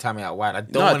want to see Tammy out wide. I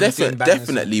don't want to see him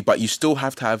definitely. But you still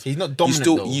have to have. He's not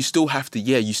dominant. You still have to.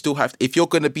 Yeah, you still have. If you're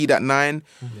going to be that 9,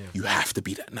 you have to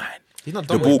be that 9. He's not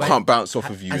the dominant. ball can't bounce off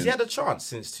of you. Has he had a chance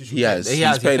since Tuchel? He has.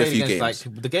 He's played a few games.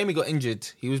 The game he got injured,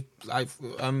 he was like,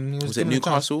 was it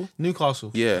Newcastle?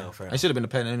 Newcastle. Yeah, I should have been a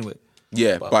pen anyway.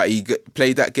 Yeah, but he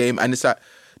played that game, and it's like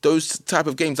those type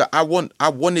of games that I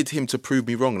wanted him to prove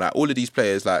me wrong. Like all of these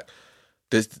players, like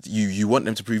you want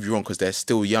them to prove you wrong because they're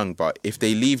still young. But if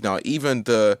they leave now, even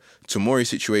the Tomori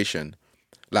situation,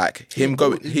 like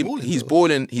he's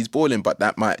balling, but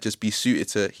that might just be suited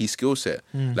to his skill set.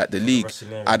 Like the league,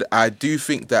 I do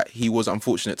think that he was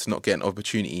unfortunate to not get an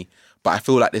opportunity. But I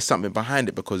feel like there's something behind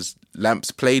it because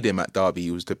Lamps played him at Derby. He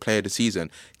was the player of the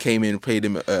season. Came in, played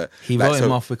him. He wrote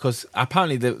him off because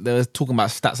apparently they were talking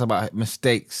about stats about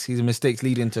mistakes. His mistakes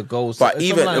leading to goals. But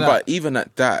even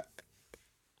at that,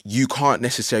 you can't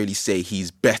necessarily say he's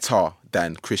better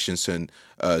than Christensen,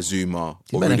 Zuma,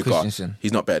 or Rudiger.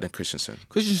 He's not better than Christensen.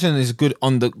 Christensen is good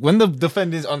when the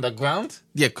defender is on the ground.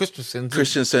 Yeah, Christensen,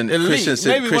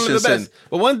 maybe one of the best.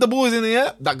 But when the ball is in the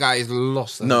air, that guy is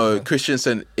lost. No,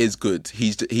 Christensen is good.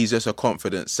 He's just a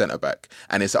confident centre back,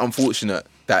 and it's unfortunate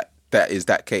that is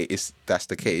that case. That's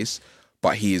the case,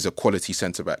 but he is a quality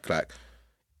centre back. Like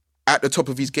at the top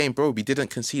of his game, bro, we didn't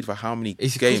concede for how many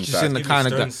games? Christensen the kind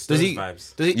of guy.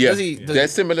 Does he? They're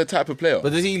similar type of player.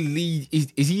 But does he lead?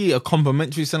 Is he a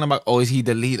complimentary centre back or is he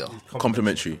the leader?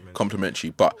 Complimentary.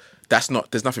 But there's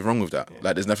nothing wrong with that.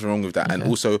 Like there's nothing wrong with that. Okay. And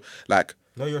also like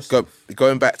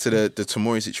going back to the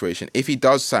Tomori situation, if he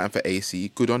does sign for AC,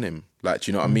 good on him. Like,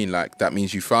 do you know what I mean? Like that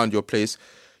means you found your place.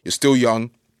 You're still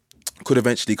young. Could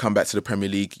eventually come back to the Premier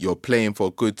League. You're playing for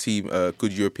a good team, a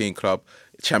good European club.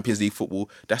 Champions League football,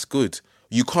 that's good.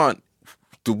 You can't,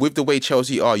 with the way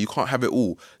Chelsea are, you can't have it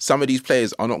all. Some of these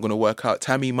players are not going to work out.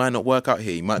 Tammy might not work out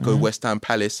here. He might go West Ham,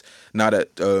 Palace. Now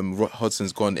that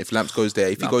Hodson's gone, if Lamps goes there,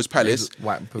 if he goes Palace,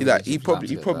 he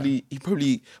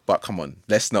probably. But come on,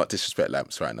 let's not disrespect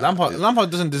Lamps right now. Lampard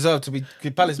doesn't deserve to be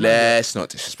Palace. Let's not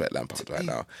disrespect Lampard right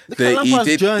now. Look at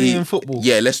Lampard's journey in football.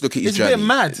 Yeah, let's look at his journey. It's been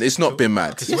mad. It's not been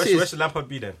mad. Where should Lampard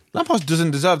be then? Lampard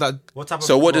doesn't deserve that. What type of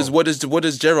so what does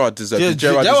Gerrard deserve?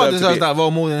 Gerrard deserves that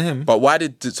role more than him. But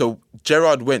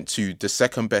Gerrard went to the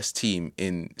second best team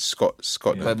in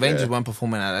Scotland. But Rangers weren't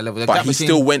performing at that level. But he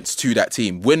still went to that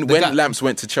team. When Lamps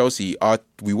went to Chelsea,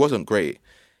 we wasn't great.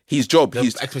 His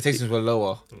expectations were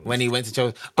lower when he went to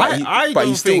Chelsea. But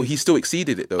he still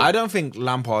exceeded it though. I don't think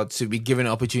Lampard should be given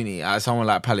an opportunity at someone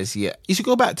like Palace yet. He should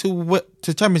go back to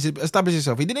Championship, establish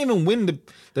himself. He didn't even win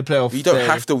the playoff. You don't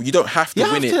have to win it. You don't have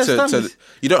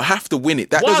to win it.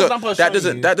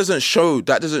 That doesn't show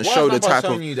the type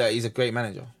of. You that he's a great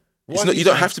manager. You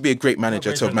don't have to be a great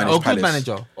manager to manage Palace.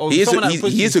 Manager. He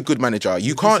is a good manager.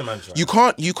 You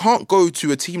can't go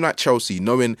to a team like Chelsea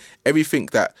knowing everything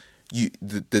that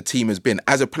the team has been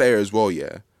as a player as well.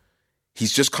 Yeah,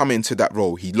 he's just come into that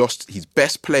role. He lost his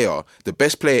best player, the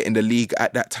best player in the league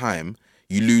at that time.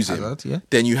 You lose him.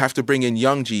 Then you have to bring in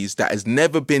young G's that has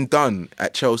never been done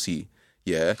at Chelsea.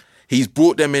 Yeah, he's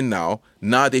brought them in now.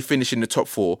 Now they finish in the top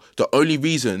 4. The only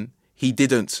reason it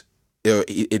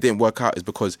didn't work out is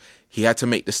because he had to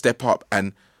make the step up,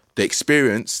 and the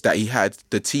experience that he had,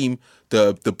 the team,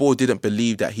 the board didn't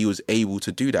believe that he was able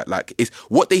to do that. Like, it's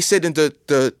what they said in the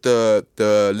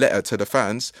letter to the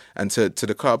fans and to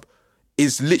the club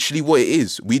is literally what it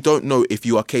is. We don't know if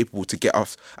you are capable to get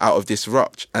us out of this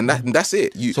rut, and that's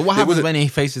it. So what happens when he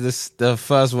faces the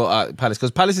first vote at Palace?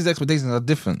 Because Palace's expectations are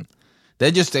different. They're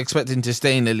just expecting to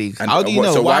stay in the league. And how do you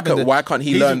know? So why can't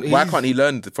he learn? Why can't he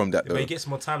learn from that though? But he gets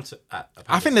more time to.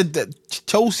 I think that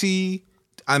Chelsea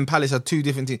and Palace are two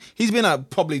different teams. He's been at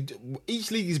probably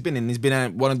each league he's been in. He's been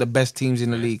at one of the best teams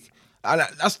in the league. And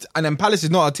then Palace is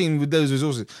not a team with those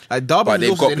resources. Like Derby, but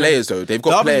they've got players though. They've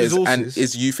got players,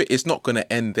 resources. and it's not going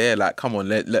to end there. Like, come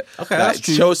on, okay, like, that's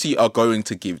true. Chelsea are going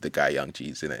to give the guy young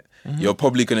G's in it. You're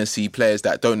probably going to see players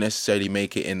that don't necessarily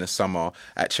make it in the summer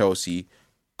at Chelsea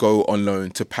go on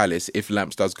loan to Palace if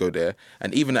Lamps does go there,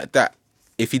 and even at that,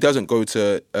 if he doesn't go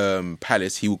to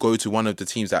Palace, he will go to one of the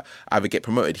teams that either get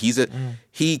promoted.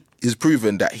 He has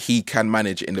proven that he can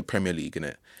manage in the Premier League,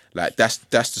 innit? Like, that's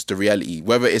just the reality.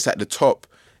 Whether it's at the top,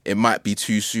 it might be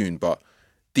too soon, but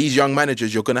these young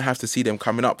managers, you're gonna have to see them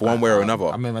coming up one way or another.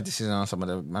 I made my decision on some of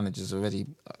the managers already.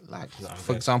 Like,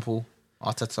 for example,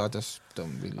 Arteta, I just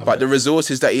don't really. But the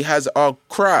resources that he has are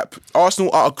crap.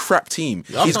 Arsenal are a crap team.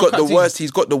 He's got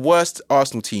the worst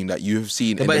Arsenal team that you have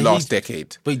seen in the last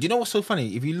decade. But do you know what's so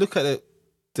funny? If you look at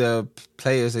the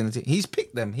players in the team, he's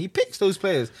picked them. He picks those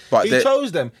players. But he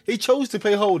chose them. He chose to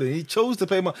play Holding. He chose to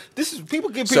play. This is people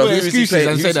give people excuses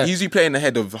and say that. Who's he playing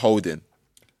ahead of Holding?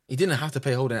 He didn't have to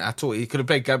play Holding at all. He could have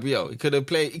played Gabriel. He could have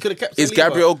kept. Is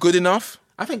Gabriel good enough?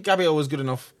 I think Gabriel was good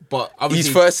enough, but obviously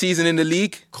his first season in the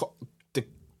league.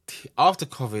 After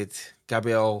COVID,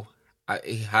 Gabriel,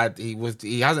 he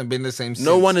hasn't been the same.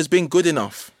 No one has been good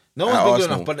enough. No one's been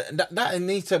good enough, but that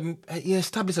needs to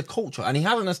establish a culture, and he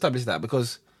hasn't established that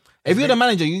because if you're the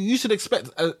manager, you should expect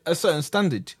a certain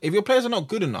standard. If your players are not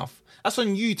good enough, that's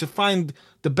on you to find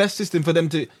the best system for them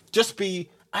to just be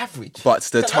average. But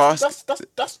the task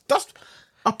that's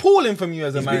appalling from you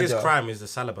as a manager. His biggest crime is the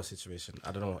Saliba situation.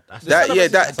 I don't know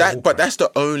what that's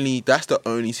the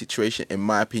only situation in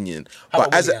my opinion.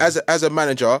 But as a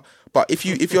manager, but if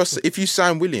you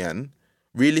sign Willian,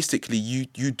 realistically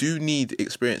you do need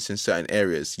experience in certain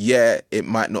areas. Yeah, it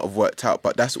might not have worked out,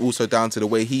 but that's also down to the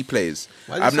way he plays.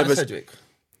 Cedric?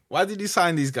 Why did he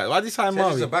sign these guys? Why did he sign Mari?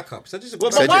 Cedric's a backup.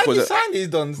 But why did he sign these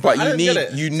dons? But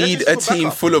you need a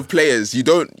team full of players. You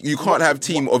can't have a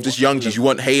team of just young G's. You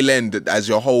want Hayland as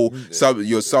your whole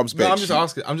subs bench. No, I'm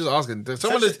just asking.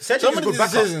 Some of the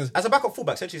decisions as a backup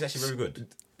fullback, Cedric is actually very good.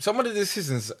 Some of the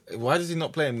decisions. Why does he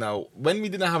not play him now? When we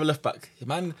didn't have a left back,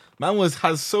 man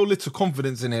has so little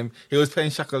confidence in him. He was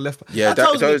playing Xhaka left back. Yeah,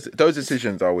 those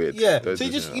decisions are weird. Yeah, so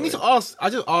you need to ask. I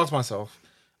just asked myself.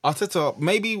 Arteta,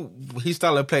 maybe his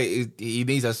style of play he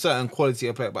needs a certain quality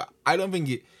of play, but I don't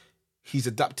think he's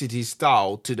adapted his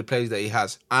style to the players that he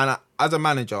has. And as a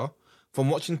manager, from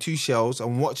watching Tuchel's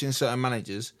and watching certain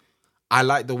managers, I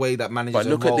like the way that managers. But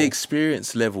look at the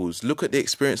experience levels. Look at the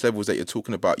experience levels that you're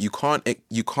talking about. You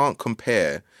can't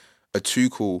compare a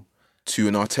Tuchel to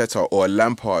an Arteta or a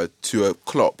Lampard to a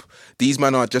Klopp. These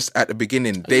men are just at the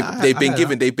beginning. They've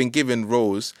been given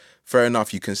roles. Fair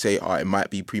enough, you can say, it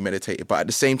might be premeditated, but at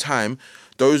the same time,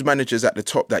 those managers at the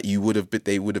top that they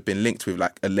would have been linked with,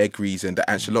 like Allegri's and the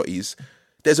Ancelotti's,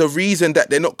 there's a reason that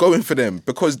they're not going for them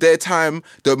because their time,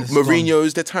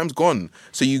 Mourinho's, their time's gone.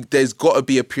 So there's got to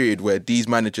be a period where these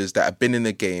managers that have been in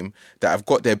the game, that have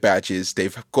got their badges,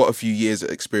 they've got a few years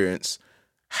of experience,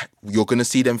 you're going to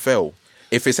see them fail.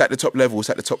 If it's at the top level,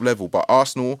 it's at the top level. But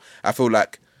Arsenal, I feel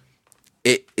like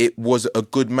it was a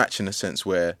good match in a sense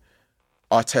where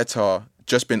Arteta,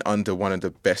 just been under one of the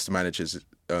best managers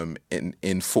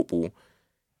in football,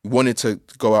 wanted to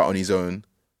go out on his own,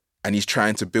 and he's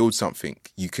trying to build something.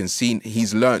 You can see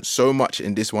he's learnt so much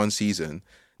in this one season.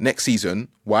 Next season,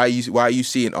 why are you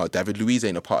seeing David Luiz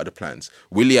ain't a part of the plans?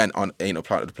 Willian ain't a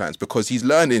part of the plans because he's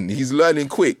learning. He's learning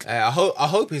quick. I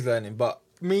hope he's learning. But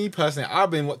me personally,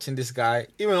 I've been watching this guy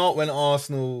even when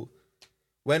Arsenal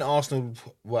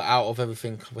were out of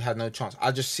everything, we had no chance.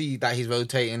 I just see that he's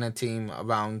rotating a team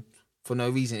around for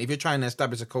no reason. If you're trying to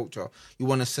establish a culture, you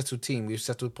want a settled team with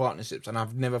settled partnerships, and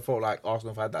I've never felt like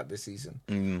Arsenal have had that this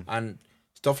season. And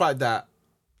stuff like that,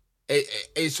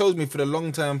 it shows me for the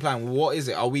long-term plan, what is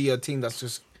it? Are we a team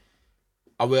that's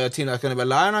going to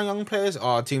rely on our young players,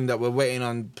 or a team that we're waiting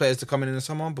on players to come in the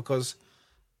summer? Because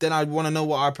then I'd want to know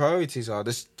what our priorities are.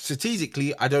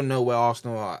 Strategically, I don't know where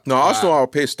Arsenal are. No, Arsenal are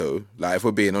pissed though. Like, if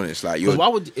we're being honest, like,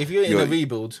 if you're in a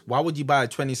rebuild, why would you buy a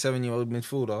 27-year-old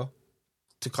midfielder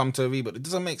to come to a rebuild. It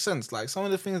doesn't make sense. Like some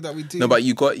of the things that we do. No, but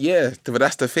but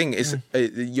that's the thing. It's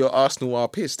your Arsenal are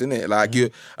pissed, isn't it? Like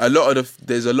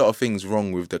there's a lot of things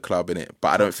wrong with the club, innit? But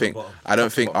I don't think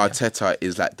Arteta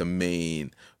is like the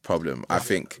main problem. I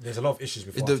think there's a lot of issues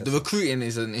before the recruiting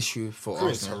is an issue for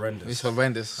Arsenal. It's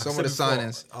horrendous. Some of the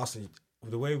signings. Arsenal,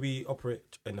 the way we operate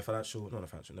in the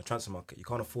transfer market, you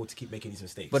can't afford to keep making these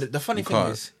mistakes. But the funny thing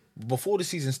is, before the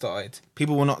season started,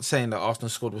 people were not saying that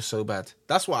Arsenal's squad was so bad.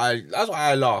 That's why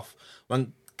I laugh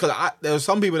because there were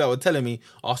some people that were telling me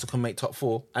Arsenal can make top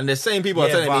 4, and the same people are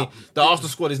telling me the Arsenal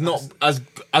squad is not as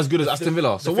good as Aston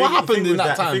Villa. So what happened in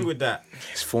that time? The thing with that,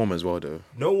 it's form as well, though.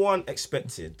 No one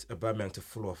expected Aubameyang to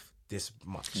fall off this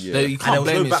much. Yeah. You can't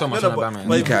blame me so much on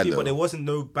Aubameyang. But there wasn't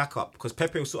no backup because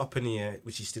Pepe was still up in the air,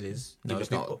 which he still is. No,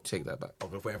 it's not. Take that back.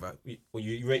 Whatever.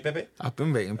 You rate Pepe? I've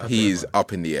been rating Pepe. He's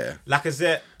up in the air.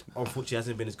 Lacazette, unfortunately,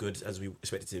 hasn't been as good as we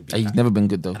expected him to be. He's never been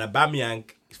good, though. And Aubameyang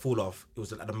fall off. It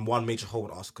was like one major hole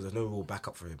in us because there's no real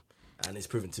backup for him, and it's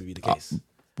proven to be the case.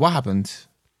 What happened?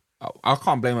 I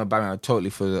can't blame Aubameyang totally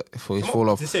for his fall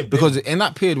off because in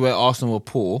that period where Arsenal were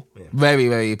poor, very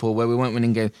very poor, where we weren't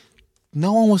winning games,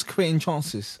 no one was creating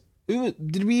chances.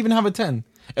 Did we even have a 10?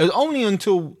 It was only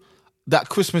until that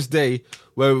Christmas day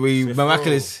where we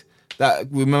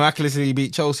miraculously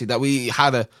beat Chelsea that we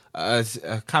had a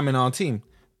Cam in our team.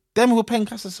 Then we were paying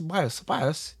Casa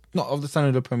Ceballos, not of the standard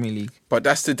of the Premier League. But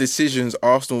that's the decisions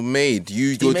Arsenal made.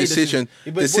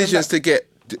 Decisions to get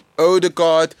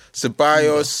Odegaard,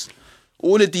 Ceballos,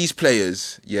 all of these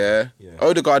players. Yeah,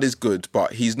 Odegaard is good,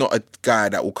 but he's not a guy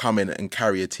that will come in and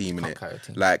carry a team in it.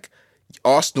 Like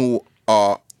Arsenal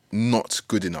are not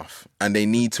good enough, and they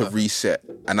need to reset.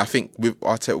 And I think with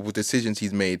Arteta, with decisions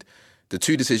he's made, the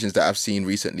 2 decisions that I've seen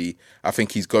recently, I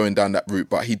think he's going down that route.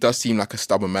 But he does seem like a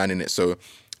stubborn man in it, so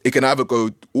it can either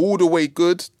go all the way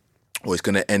good, or it's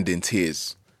going to end in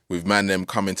tears with them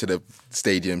coming to the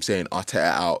stadium saying Arteta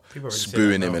out,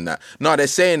 spooing him and that. No, they're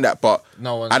saying that, but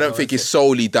I don't think it's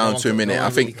solely down to him in it. I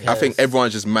think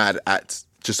everyone's just mad at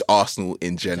just Arsenal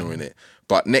in general in it.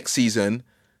 But next season,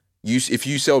 if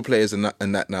you sell players and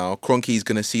that now, Kroenke's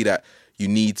going to see that you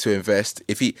need to invest.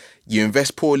 If you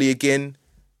invest poorly again,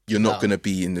 you're not going to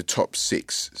be in the top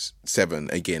 6, 7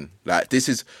 again. Like this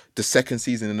is the second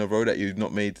season in a row that you're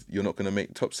not going to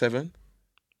make top 7.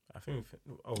 I think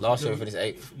last year we finished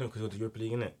 8th. No, because of the Europa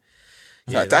League, innit?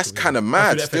 Yeah, that's kind of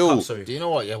mad. Still, do you know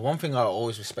what? Yeah, one thing I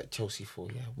always respect Chelsea for.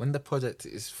 Yeah, when the project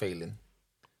is failing,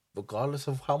 regardless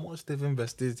of how much they've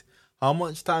invested, how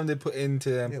much time they put into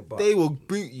them, they will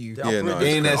boot you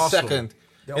in a second.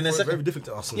 Very different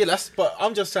to Arsenal. Yeah, but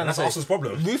I'm just saying that's Arsenal's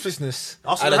problem. Ruthlessness.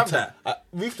 Arsenal have that.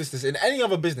 Ruthlessness in any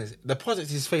other business. The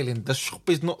project is failing. The shop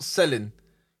is not selling.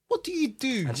 What do? You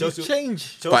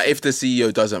change. But if the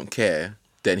CEO doesn't care,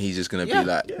 then he's just going to be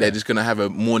like, they're just going to have a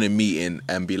morning meeting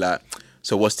and be like,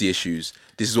 so what's the issues?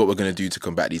 This is what we're going to do to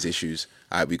combat these issues.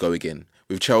 All right, we go again.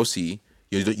 With Chelsea,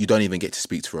 you don't even get to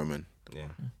speak to Roman. Yeah.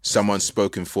 Someone's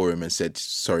spoken for him and said,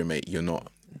 sorry, mate, you're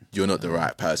not the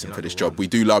right person for this job. We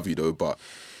do love you though, but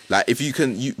like if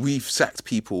we've sacked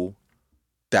people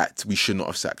that we should not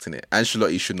have sacked in it.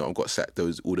 Ancelotti should not have got sacked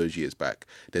all those years back.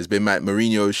 There's been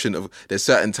Mourinho shouldn't have. There's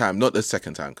certain time, not the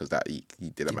second time because that he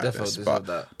did a madness,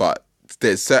 but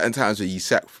there's certain times where you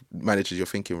sack managers, you're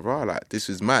thinking, rah, like this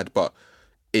is mad, but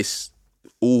it's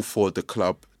all for the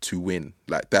club to win.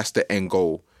 Like that's the end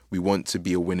goal. We want to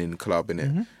be a winning club in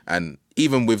it, and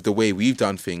even with the way we've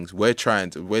done things, we're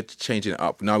changing it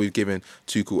up. Now we've given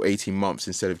Tuchel 18 months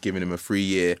instead of giving him a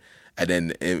 3-year, and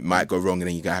then it might go wrong, and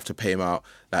then you're gonna have to pay him out.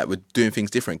 Like we're doing things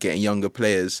different, getting younger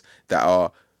players that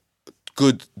are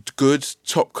good,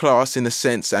 top class in a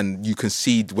sense, and you can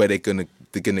see where they're gonna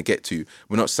get to.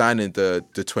 We're not signing the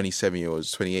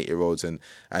 27-year-olds, 28-year-olds, and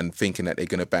thinking that they're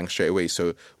gonna bang straight away.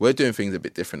 So we're doing things a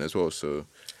bit different as well. So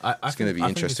it's gonna be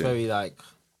interesting.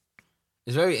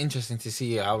 It's very interesting to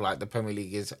see how the Premier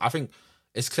League is. I think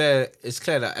it's clear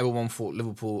that everyone thought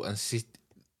Liverpool and City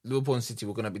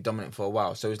were going to be dominant for a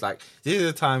while. So it's like this is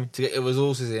the time to get the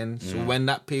resources in. So when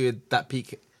that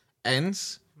peak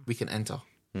ends, we can enter.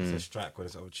 It's a strike when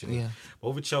it's opportunity. Yeah. But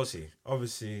over Chelsea,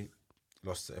 obviously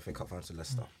lost the FA Cup final to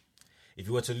Leicester. If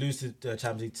you were to lose the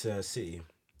Champions League to City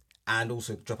and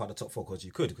also drop out the top 4,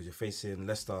 because you're facing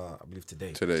Leicester, I believe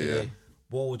today. Yeah.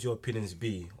 What would your opinions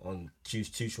be on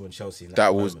Tuchel and Chelsea?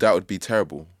 That would be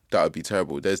terrible. That would be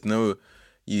terrible. There's no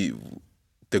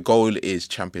the goal is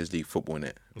Champions League football in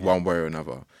it, one way or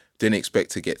another. Didn't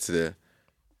expect to get to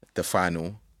the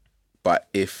final, but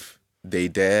if they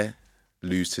dare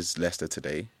lose to Leicester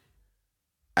today,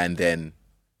 and then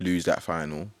lose that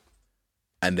final,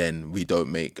 and then we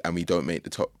don't make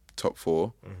the top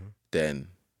 4, then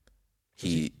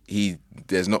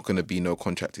There's not going to be no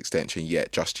contract extension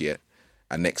just yet.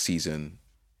 And next season,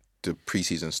 the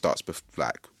preseason starts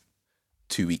like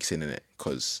 2 weeks in it,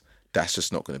 because that's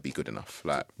just not going to be good enough.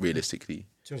 Like, realistically,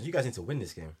 you guys need to win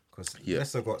this game, because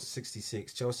Leicester got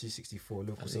 66, Chelsea 64,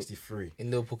 Liverpool 63.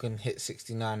 And Liverpool can hit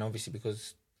 69, obviously,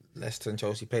 because Leicester and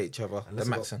Chelsea play each other. And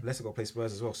Leicester got to play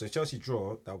Spurs as well. So Chelsea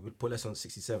draw, that would put Leicester on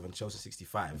 67, Chelsea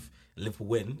 65. And Liverpool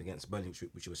win against Burnley,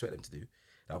 which you expect them to do.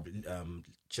 That would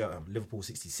be Liverpool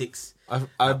 66.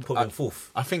 I put them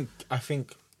fourth. I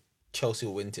think Chelsea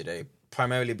will win today,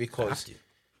 primarily because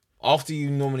after you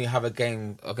normally have a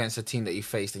game against a team that you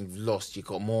faced and you've lost, you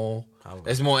got more.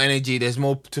 There's more energy. There's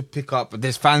more to pick up. But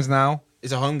there's fans now.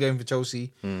 It's a home game for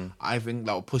Chelsea. I think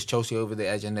that will push Chelsea over the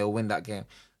edge and they'll win that game.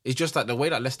 It's just that the way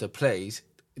that Leicester plays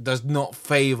does not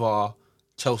favour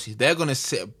Chelsea. They're going to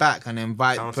sit back and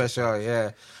invite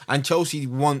pressure, And Chelsea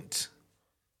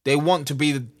they don't want to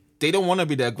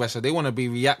be the aggressor. They want to be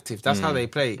reactive. That's how they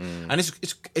play. And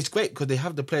it's great because they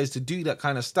have the players to do that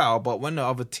kind of style. But when the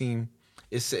other team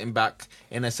is sitting back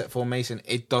in a set formation,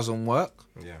 it doesn't work.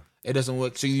 Yeah, it doesn't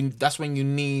work. So that's when you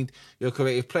need your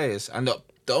creative players. And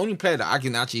the only player that I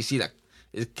can actually see that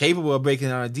is capable of breaking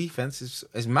down a defense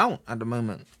is Mount at the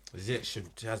moment.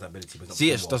 Ziyech has that ability, but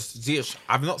Ziyech.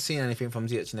 I've not seen anything from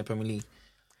Ziyech in the Premier League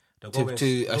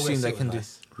to assume they can do.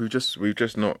 We've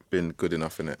just not been good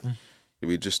enough in it.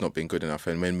 We've just not been good enough,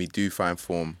 and when we do find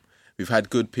form, we've had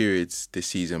good periods this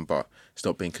season, but it's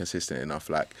not been consistent enough.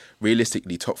 Like,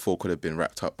 realistically, top four could have been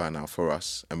wrapped up by now for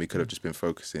us, and we could have just been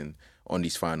focusing on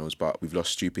these finals. But we've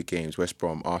lost stupid games. West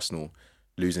Brom, Arsenal,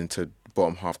 losing to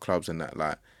bottom half clubs, and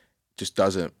that just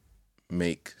doesn't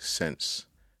make sense.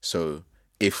 So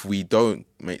if we don't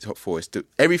make top four,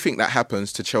 everything that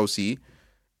happens to Chelsea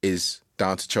is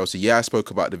down to Chelsea. Yeah, I spoke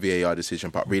about the VAR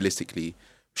decision, but realistically,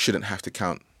 shouldn't have to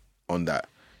count on that.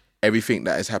 Everything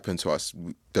that has happened to us,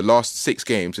 the last 6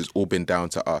 games has all been down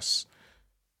to us.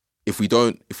 If we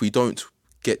don't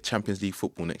get Champions League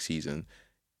football next season,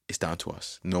 it's down to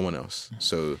us, no one else.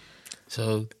 So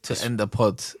to end the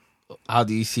pod, how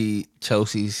do you see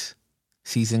Chelsea's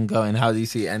season going? How do you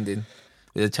see it ending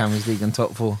with the Champions League and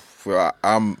top 4? Well,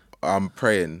 I'm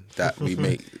praying that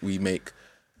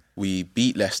we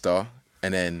beat Leicester,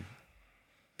 and then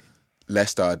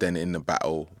Leicester then in the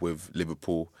battle with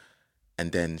Liverpool,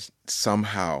 and then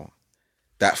somehow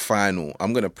that final,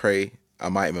 I'm gonna pray. I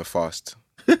might even fast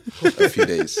a few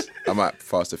days. I might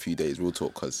fast a few days. We'll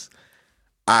talk, because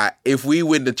if we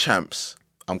win the champs,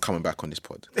 I'm coming back on this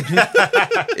pod.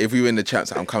 If we win the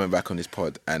champs, I'm coming back on this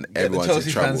pod, and everyone's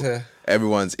in trouble.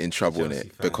 Everyone's in trouble in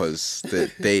it, because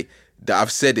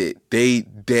I've said it. They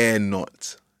dare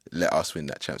not let us win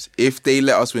that champs. If they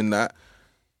let us win that,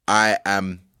 I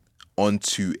am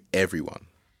onto everyone.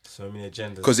 So many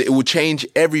agendas. Because it will change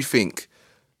everything.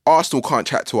 Arsenal can't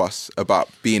chat to us about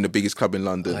being the biggest club in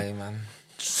London. Hey, man.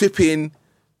 Sipping,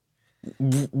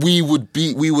 we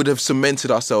would have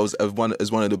cemented ourselves as one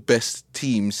of the best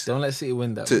teams. Don't let City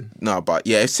win that. No, but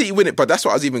yeah, if City win it, but that's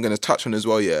what I was even going to touch on as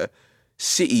well. Yeah,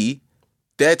 City,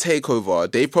 their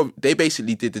takeover, they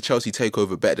basically did the Chelsea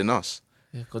takeover better than us,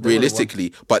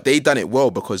 realistically. But they done it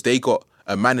well because they got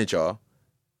a manager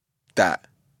that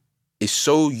is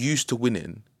so used to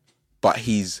winning, but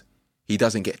he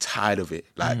doesn't get tired of it.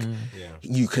 Like,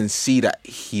 you can see that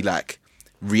he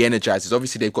re-energizes.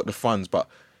 Obviously, they've got the funds, but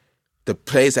the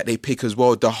players that they pick as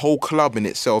well, the whole club in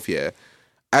itself,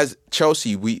 As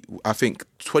Chelsea, I think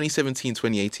 2017,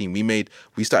 2018,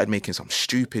 we started making some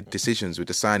stupid decisions with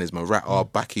the signings, Morata,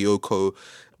 Bakayoko,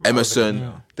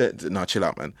 Emerson. No, chill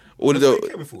out, man. All of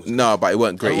the no, but it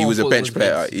weren't great. He was a bench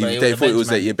player. They thought it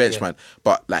was a bench man.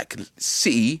 But like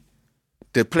City,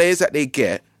 the players that they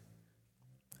get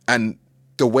and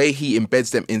the way he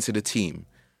embeds them into the team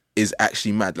is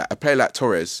actually mad. Like a player like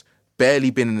Torres, barely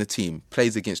been in the team,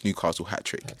 plays against Newcastle,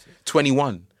 hat-trick.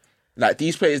 21. Like,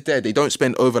 these players there, they don't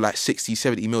spend over like 60,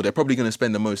 70 mil. They're probably going to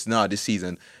spend the most now this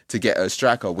season to get a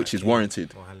striker, which is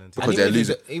warranted. Because they're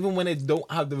losing. Even when they don't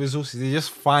have the resources, they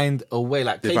just find a way.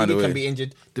 Like, KDB can be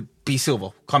injured. Be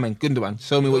Silva, come in, Gundogan,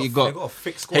 show me what you got. They got a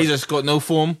fixed squad. Jesus got no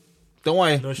form. Don't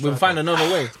worry, we'll find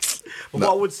another way. But what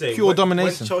I would say, pure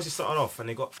domination. When Chelsea started off and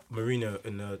they got Mourinho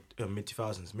in the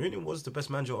mid-2000s, Mourinho was the best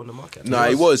manager on the market. No,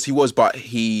 he was, but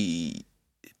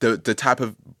the type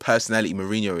of personality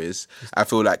Mourinho is, I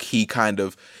feel like he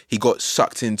got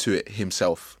sucked into it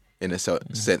himself in a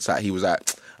sense that he was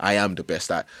like, I am the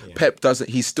best. Like Pep doesn't.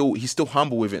 He's still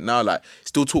humble with it now. Like,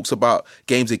 still talks about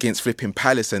games against flipping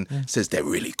Palace and says they're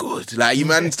really good. Like, you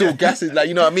man still gasses. Like,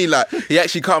 you know what I mean? Like, he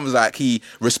actually comes, like, he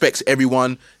respects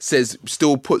everyone. Tries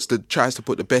to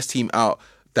put the best team out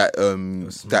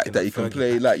that he can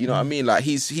play. Like, you know what I mean? Like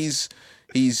he's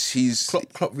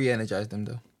Klopp re-energized him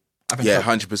though. I think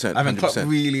 100%. I think Klopp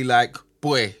really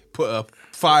put a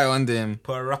fire under him,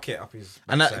 put a rocket up his.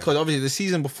 And that because obviously the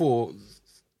season before,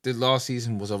 the last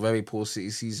season was a very poor City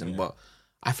season, but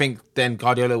I think then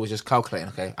Guardiola was just calculating.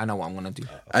 Okay, I know what I'm gonna do.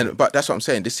 But that's what I'm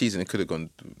saying. This season it could have gone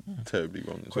terribly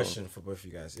wrong. Question for both of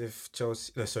you guys: if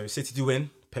City do win,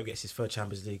 Pep gets his third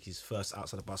Champions League, his first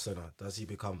outside of Barcelona. Does he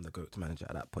become the GOAT manager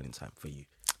at that point in time for you?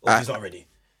 Or he's not ready?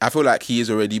 I feel like he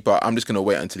is already, but I'm just going to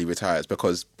wait until he retires,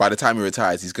 because by the time he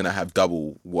retires, he's going to have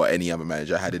double what any other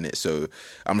manager had in it. So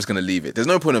I'm just going to leave it. There's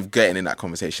no point of getting in that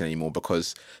conversation anymore,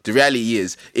 because the reality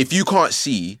is, if you can't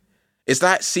see, it's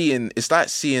like seeing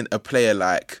a player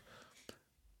like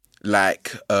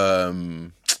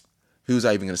who was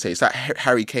I even going to say? It's like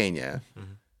Harry Kane,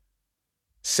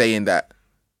 saying that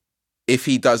if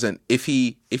he goes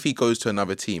to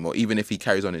another team, or even if he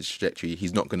carries on his trajectory,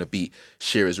 he's not going to beat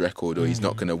Shearer's record, or he's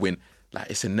not going to win. Like,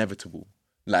 it's inevitable.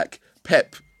 Like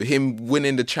Pep, him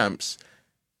winning the champs,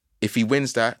 if he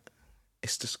wins that,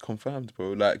 it's just confirmed,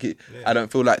 bro. Like, I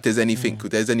don't feel like there's anything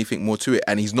more to it,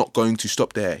 and he's not going to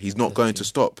stop there. He's not going to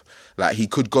stop. Like, he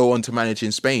could go on to manage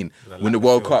in Spain, win the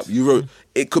World Cup, Euro.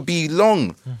 It could be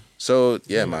long. So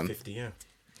yeah, man. 50,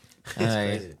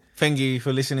 Thank you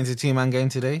for listening to Team Man Game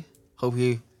today. Hope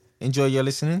you enjoy your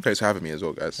listening. Thanks for having me as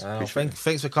well, guys.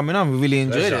 Thanks for coming on. We really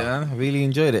enjoyed it, man. Really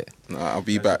enjoyed it. No, I'll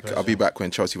be back. Pleasure. I'll be back when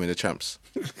Chelsea win the champs.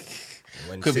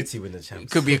 When City win the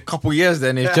champs. Could be a couple years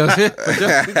then if Chelsea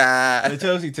the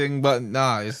Chelsea thing. But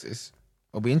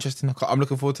it'll be interesting. I'm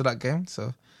looking forward to that game.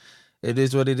 So it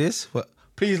is what it is. But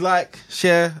please like,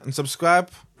 share, and subscribe.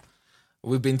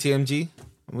 We've been TMG,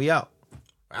 and we out.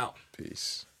 Out.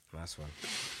 Peace. Nice one.